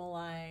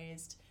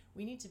normalized.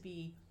 We need to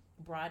be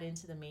brought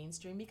into the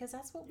mainstream because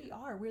that's what we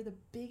are. We're the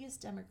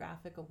biggest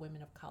demographic of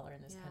women of color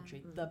in this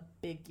country, the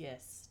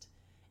biggest.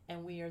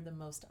 And we are the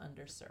most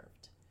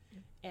underserved.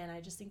 And I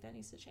just think that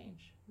needs to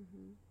change.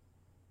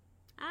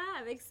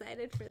 I'm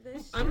excited for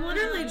this show. I'm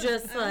literally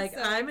just like,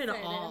 so I'm in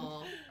excited.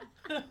 awe.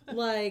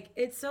 Like,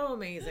 it's so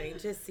amazing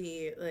to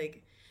see,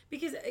 like,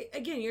 because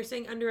again, you're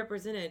saying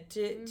underrepresented,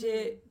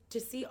 to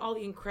see all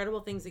the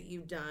incredible things that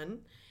you've done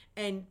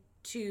and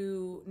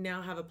to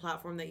now have a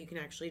platform that you can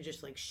actually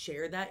just like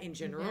share that in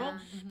general,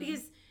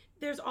 because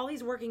there's all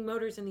these working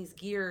motors and these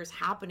gears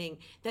happening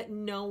that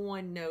no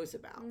one knows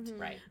about,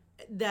 Right.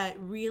 that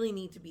really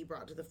need to be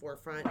brought to the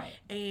forefront. Right.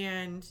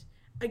 And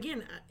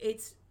again,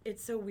 it's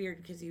so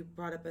weird because you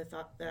brought up a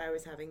thought that I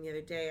was having the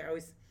other day.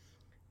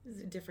 This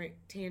is a different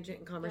tangent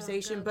and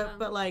conversation, go.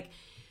 but like,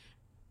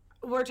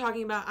 we're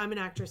talking about, I'm an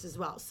actress as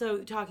well. So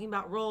talking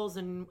about roles,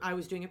 and I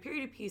was doing a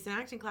period piece in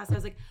acting class. I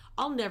was like,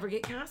 I'll never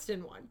get cast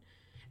in one.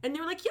 And they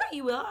were like, yeah,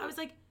 you will. I was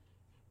like,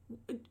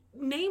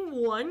 name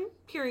one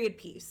period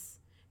piece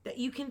that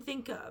you can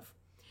think of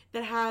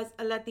that has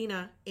a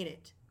Latina in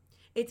it.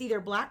 It's either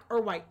black or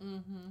white.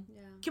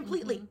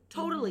 Completely,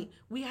 totally.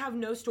 We have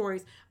no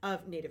stories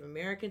of Native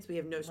Americans. We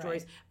have no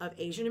stories of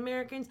Asian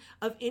Americans,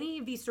 of any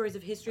of these stories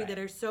of history that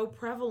are so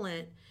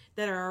prevalent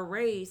that are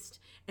erased,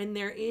 and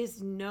there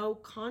is no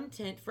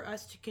content for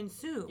us to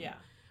consume. Yeah.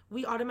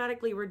 We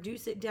automatically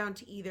reduce it down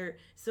to either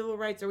civil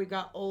rights or we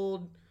got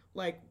old,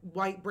 like,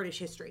 white British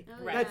history.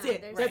 That's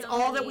it. There's That's so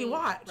all that many- we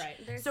watch. Right.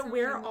 There's So so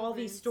where are many all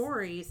these movements.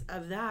 stories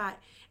of that?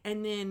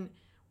 And then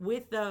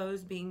with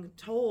those being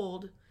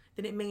told,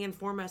 then it may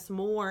inform us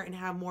more and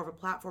have more of a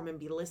platform and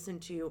be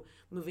listened to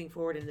moving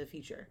forward into the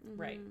future.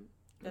 Right.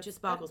 It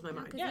just boggles my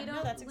mind. Because Yeah, you no,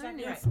 don't that's learn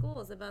exactly in right.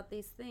 schools about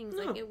these things.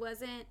 No. Like, it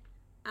wasn't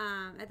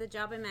at the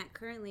job I'm at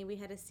currently. We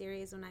had a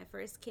series when I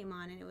first came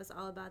on, and it was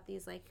all about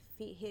these like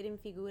hidden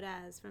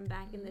figuras from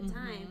back in the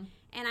time.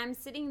 And I'm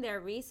sitting there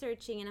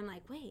researching, and I'm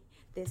like, wait,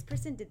 this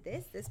person did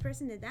this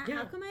person did that. Yeah.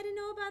 How come I didn't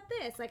know about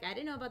this? Like, I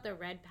didn't know about the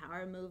Red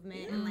Power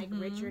movement and like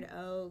Richard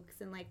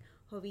Oakes and like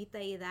Jovita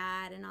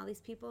Edad and all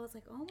these people. I was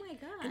like, oh my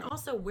god. And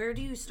also, where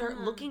do you start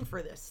looking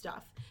for this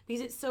stuff?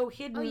 Because it's so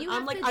hidden. you I'm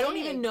have like, to I don't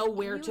dig. even know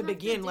where You to have to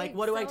begin. Like, dig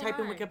what do I so type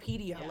in hard.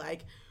 Wikipedia? Yeah.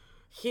 Like,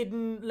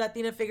 hidden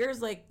Latina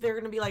figures? Like, they're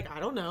going to be like, I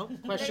don't know.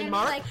 Question be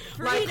mark. like,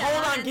 Like, Frida,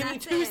 hold on, and give me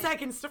that's 2 it.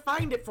 seconds to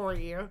find it for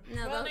you. No,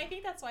 Well, and those- I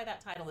think that's why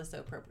that title is so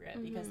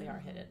appropriate because they are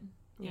hidden.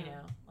 You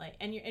know, like,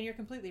 and you're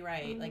completely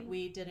right. Like,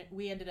 we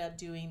ended up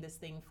doing this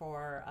thing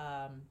for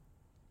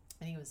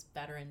I think it was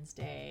Veterans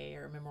Day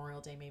or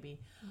Memorial Day maybe,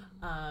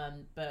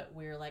 but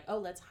we're like, oh,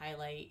 let's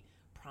highlight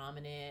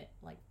prominent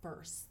like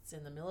firsts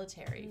in the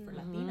military for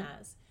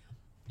Latinas.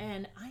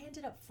 And I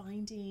ended up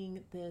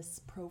finding this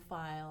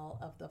profile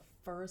of the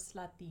first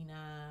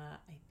Latina,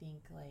 I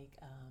think like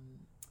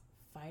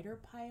fighter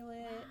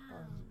pilot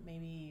or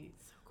maybe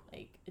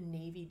like a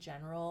Navy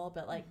general,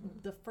 but like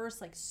the first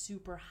like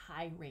super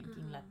high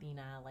ranking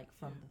Latina like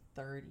from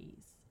the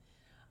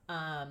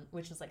 30s,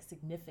 which is like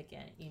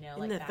significant, you know, In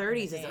like the back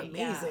 30s is day.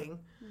 Yeah. amazing.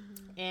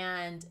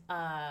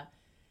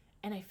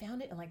 And I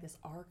found it in like this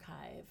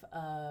archive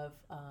of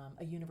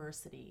a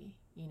university,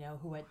 you know,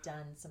 who had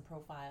done some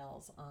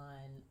profiles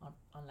on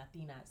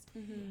Latinas,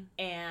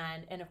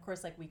 and of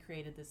course, like we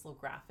created this little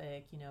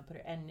graphic, you know, put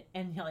it and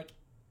you know, like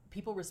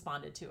people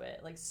responded to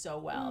it like so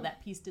well.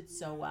 That piece did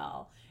so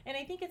well, and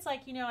I think it's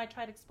like, you know, I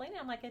try to explain it.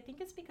 I'm like, I think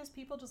it's because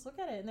people just look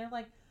at it and they're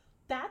like,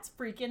 that's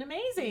freaking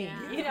amazing.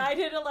 Yeah. You know, I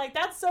didn't like,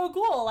 that's so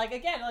cool. Like,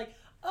 again, like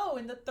oh,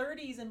 in the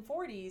 30s and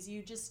 40s,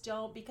 you just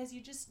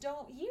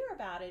don't hear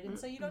about it. And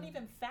so you don't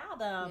even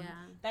fathom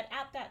that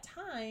at that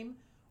time,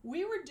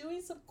 we were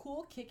doing some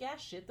cool kick-ass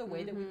shit the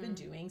way that we've been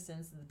doing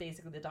since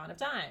basically the dawn of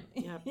time.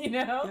 Yep. You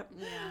know? Yep.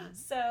 Yeah.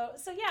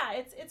 So yeah,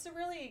 it's a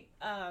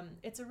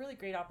really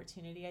great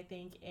opportunity, I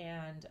think,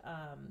 and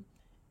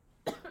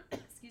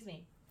excuse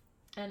me.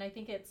 And I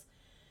think it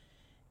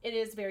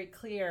is very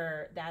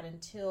clear that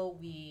until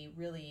we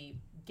really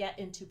get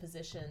into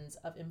positions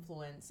of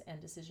influence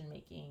and decision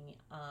making,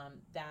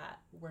 that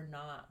we're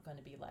not going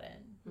to be let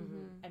in.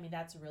 Mm-hmm. I mean,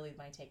 that's really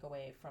my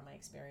takeaway from my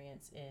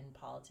experience in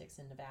politics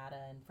in Nevada,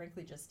 and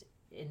frankly, just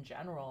in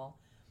general.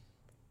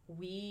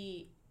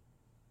 We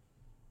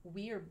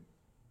are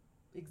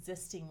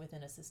existing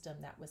within a system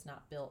that was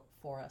not built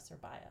for us or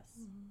by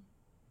us,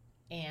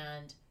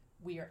 and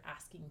we are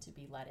asking to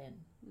be let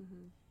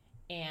in.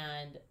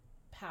 And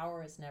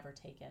power is never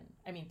taken.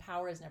 I mean,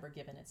 power is never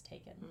given, it's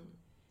taken.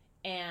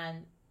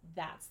 And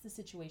that's the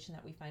situation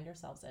that we find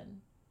ourselves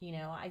in. You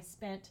know, I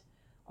spent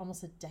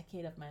almost a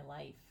decade of my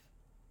life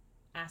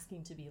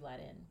asking to be let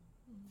in,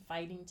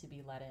 fighting to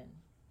be let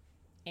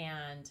in.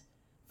 And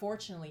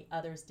fortunately,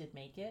 others did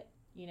make it.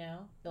 You know,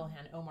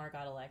 Ilhan Omar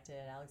got elected,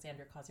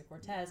 Alexandria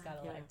Ocasio-Cortez got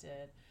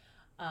elected.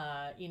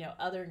 You know,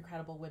 other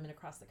incredible women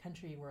across the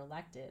country were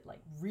elected,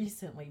 like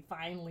recently,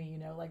 finally, you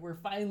know, like we're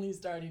finally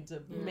starting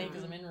to make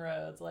some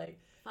inroads. Like,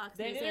 Fox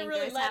they News didn't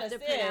really let us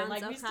in.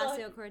 Like, we still,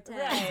 Ocasio-Cortez.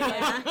 Right,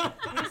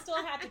 like, we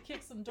still had to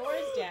kick some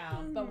doors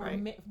down, but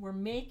we're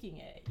making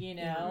it, you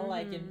know,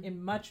 like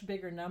in much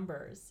bigger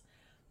numbers.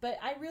 But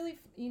I really,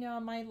 you know,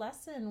 my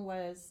lesson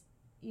was,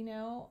 you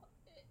know,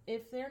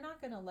 if they're not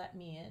going to let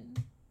me in,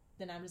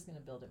 then I'm just going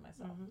to build it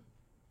myself.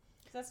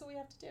 Because that's what we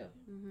have to do,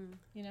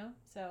 you know,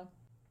 so...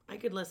 I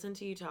could listen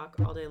to you talk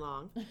all day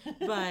long,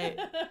 but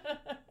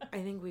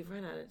I think we've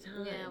run out of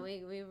time. Yeah,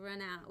 we've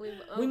run out.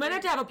 We might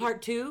have to have a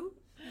part 2.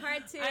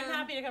 Part 2. I'm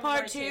happy to come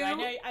part to part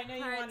 2. I know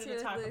you wanted to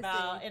talk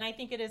about, and I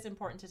think it is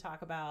important to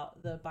talk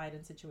about the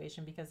Biden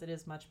situation because it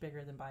is much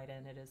bigger than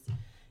Biden.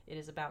 It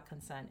is about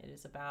consent. It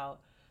is about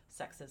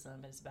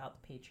sexism. It is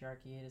about the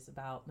patriarchy. It is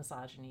about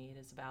misogyny. It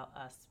is about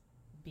us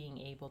being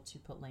able to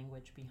put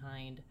language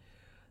behind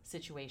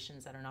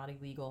situations that are not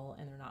illegal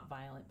and they're not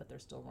violent, but they're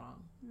still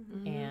wrong.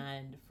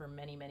 And for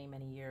many, many,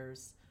 many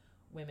years,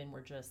 women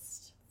were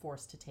just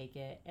forced to take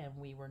it, and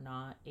we were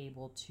not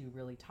able to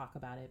really talk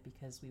about it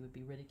because we would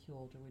be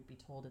ridiculed or we'd be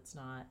told it's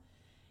not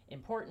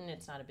important,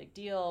 it's not a big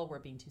deal, we're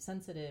being too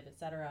sensitive,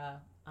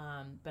 etc.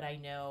 But I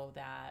know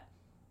that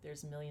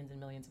there's millions and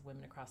millions of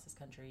women across this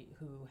country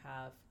who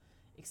have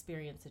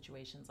experienced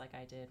situations like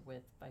I did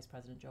with Vice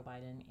President Joe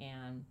Biden,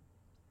 and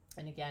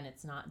again,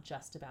 it's not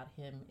just about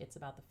him. It's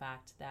about the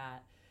fact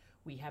that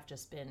we have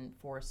just been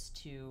forced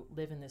to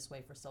live in this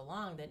way for so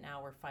long that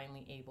now we're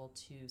finally able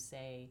to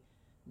say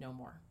no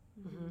more.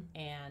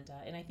 And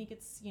I think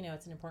it's, you know,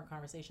 it's an important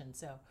conversation.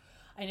 So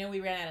I know we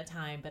ran out of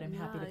time, but I'm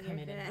happy to come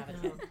in and have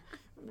it.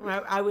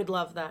 I would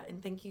love that.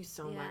 And thank you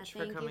so much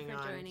for coming on.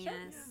 Thank you for joining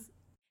us.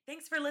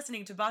 Thanks for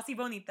listening to Bossy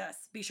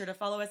Bonitas. Be sure to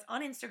follow us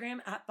on Instagram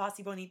at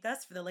Bossy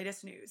Bonitas for the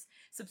latest news.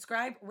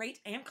 Subscribe, rate,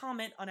 and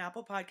comment on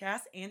Apple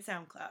Podcasts and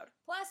SoundCloud.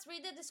 Plus,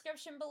 read the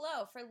description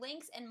below for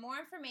links and more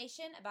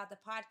information about the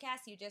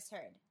podcast you just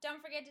heard.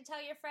 Don't forget to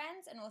tell your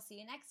friends, and we'll see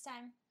you next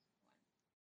time.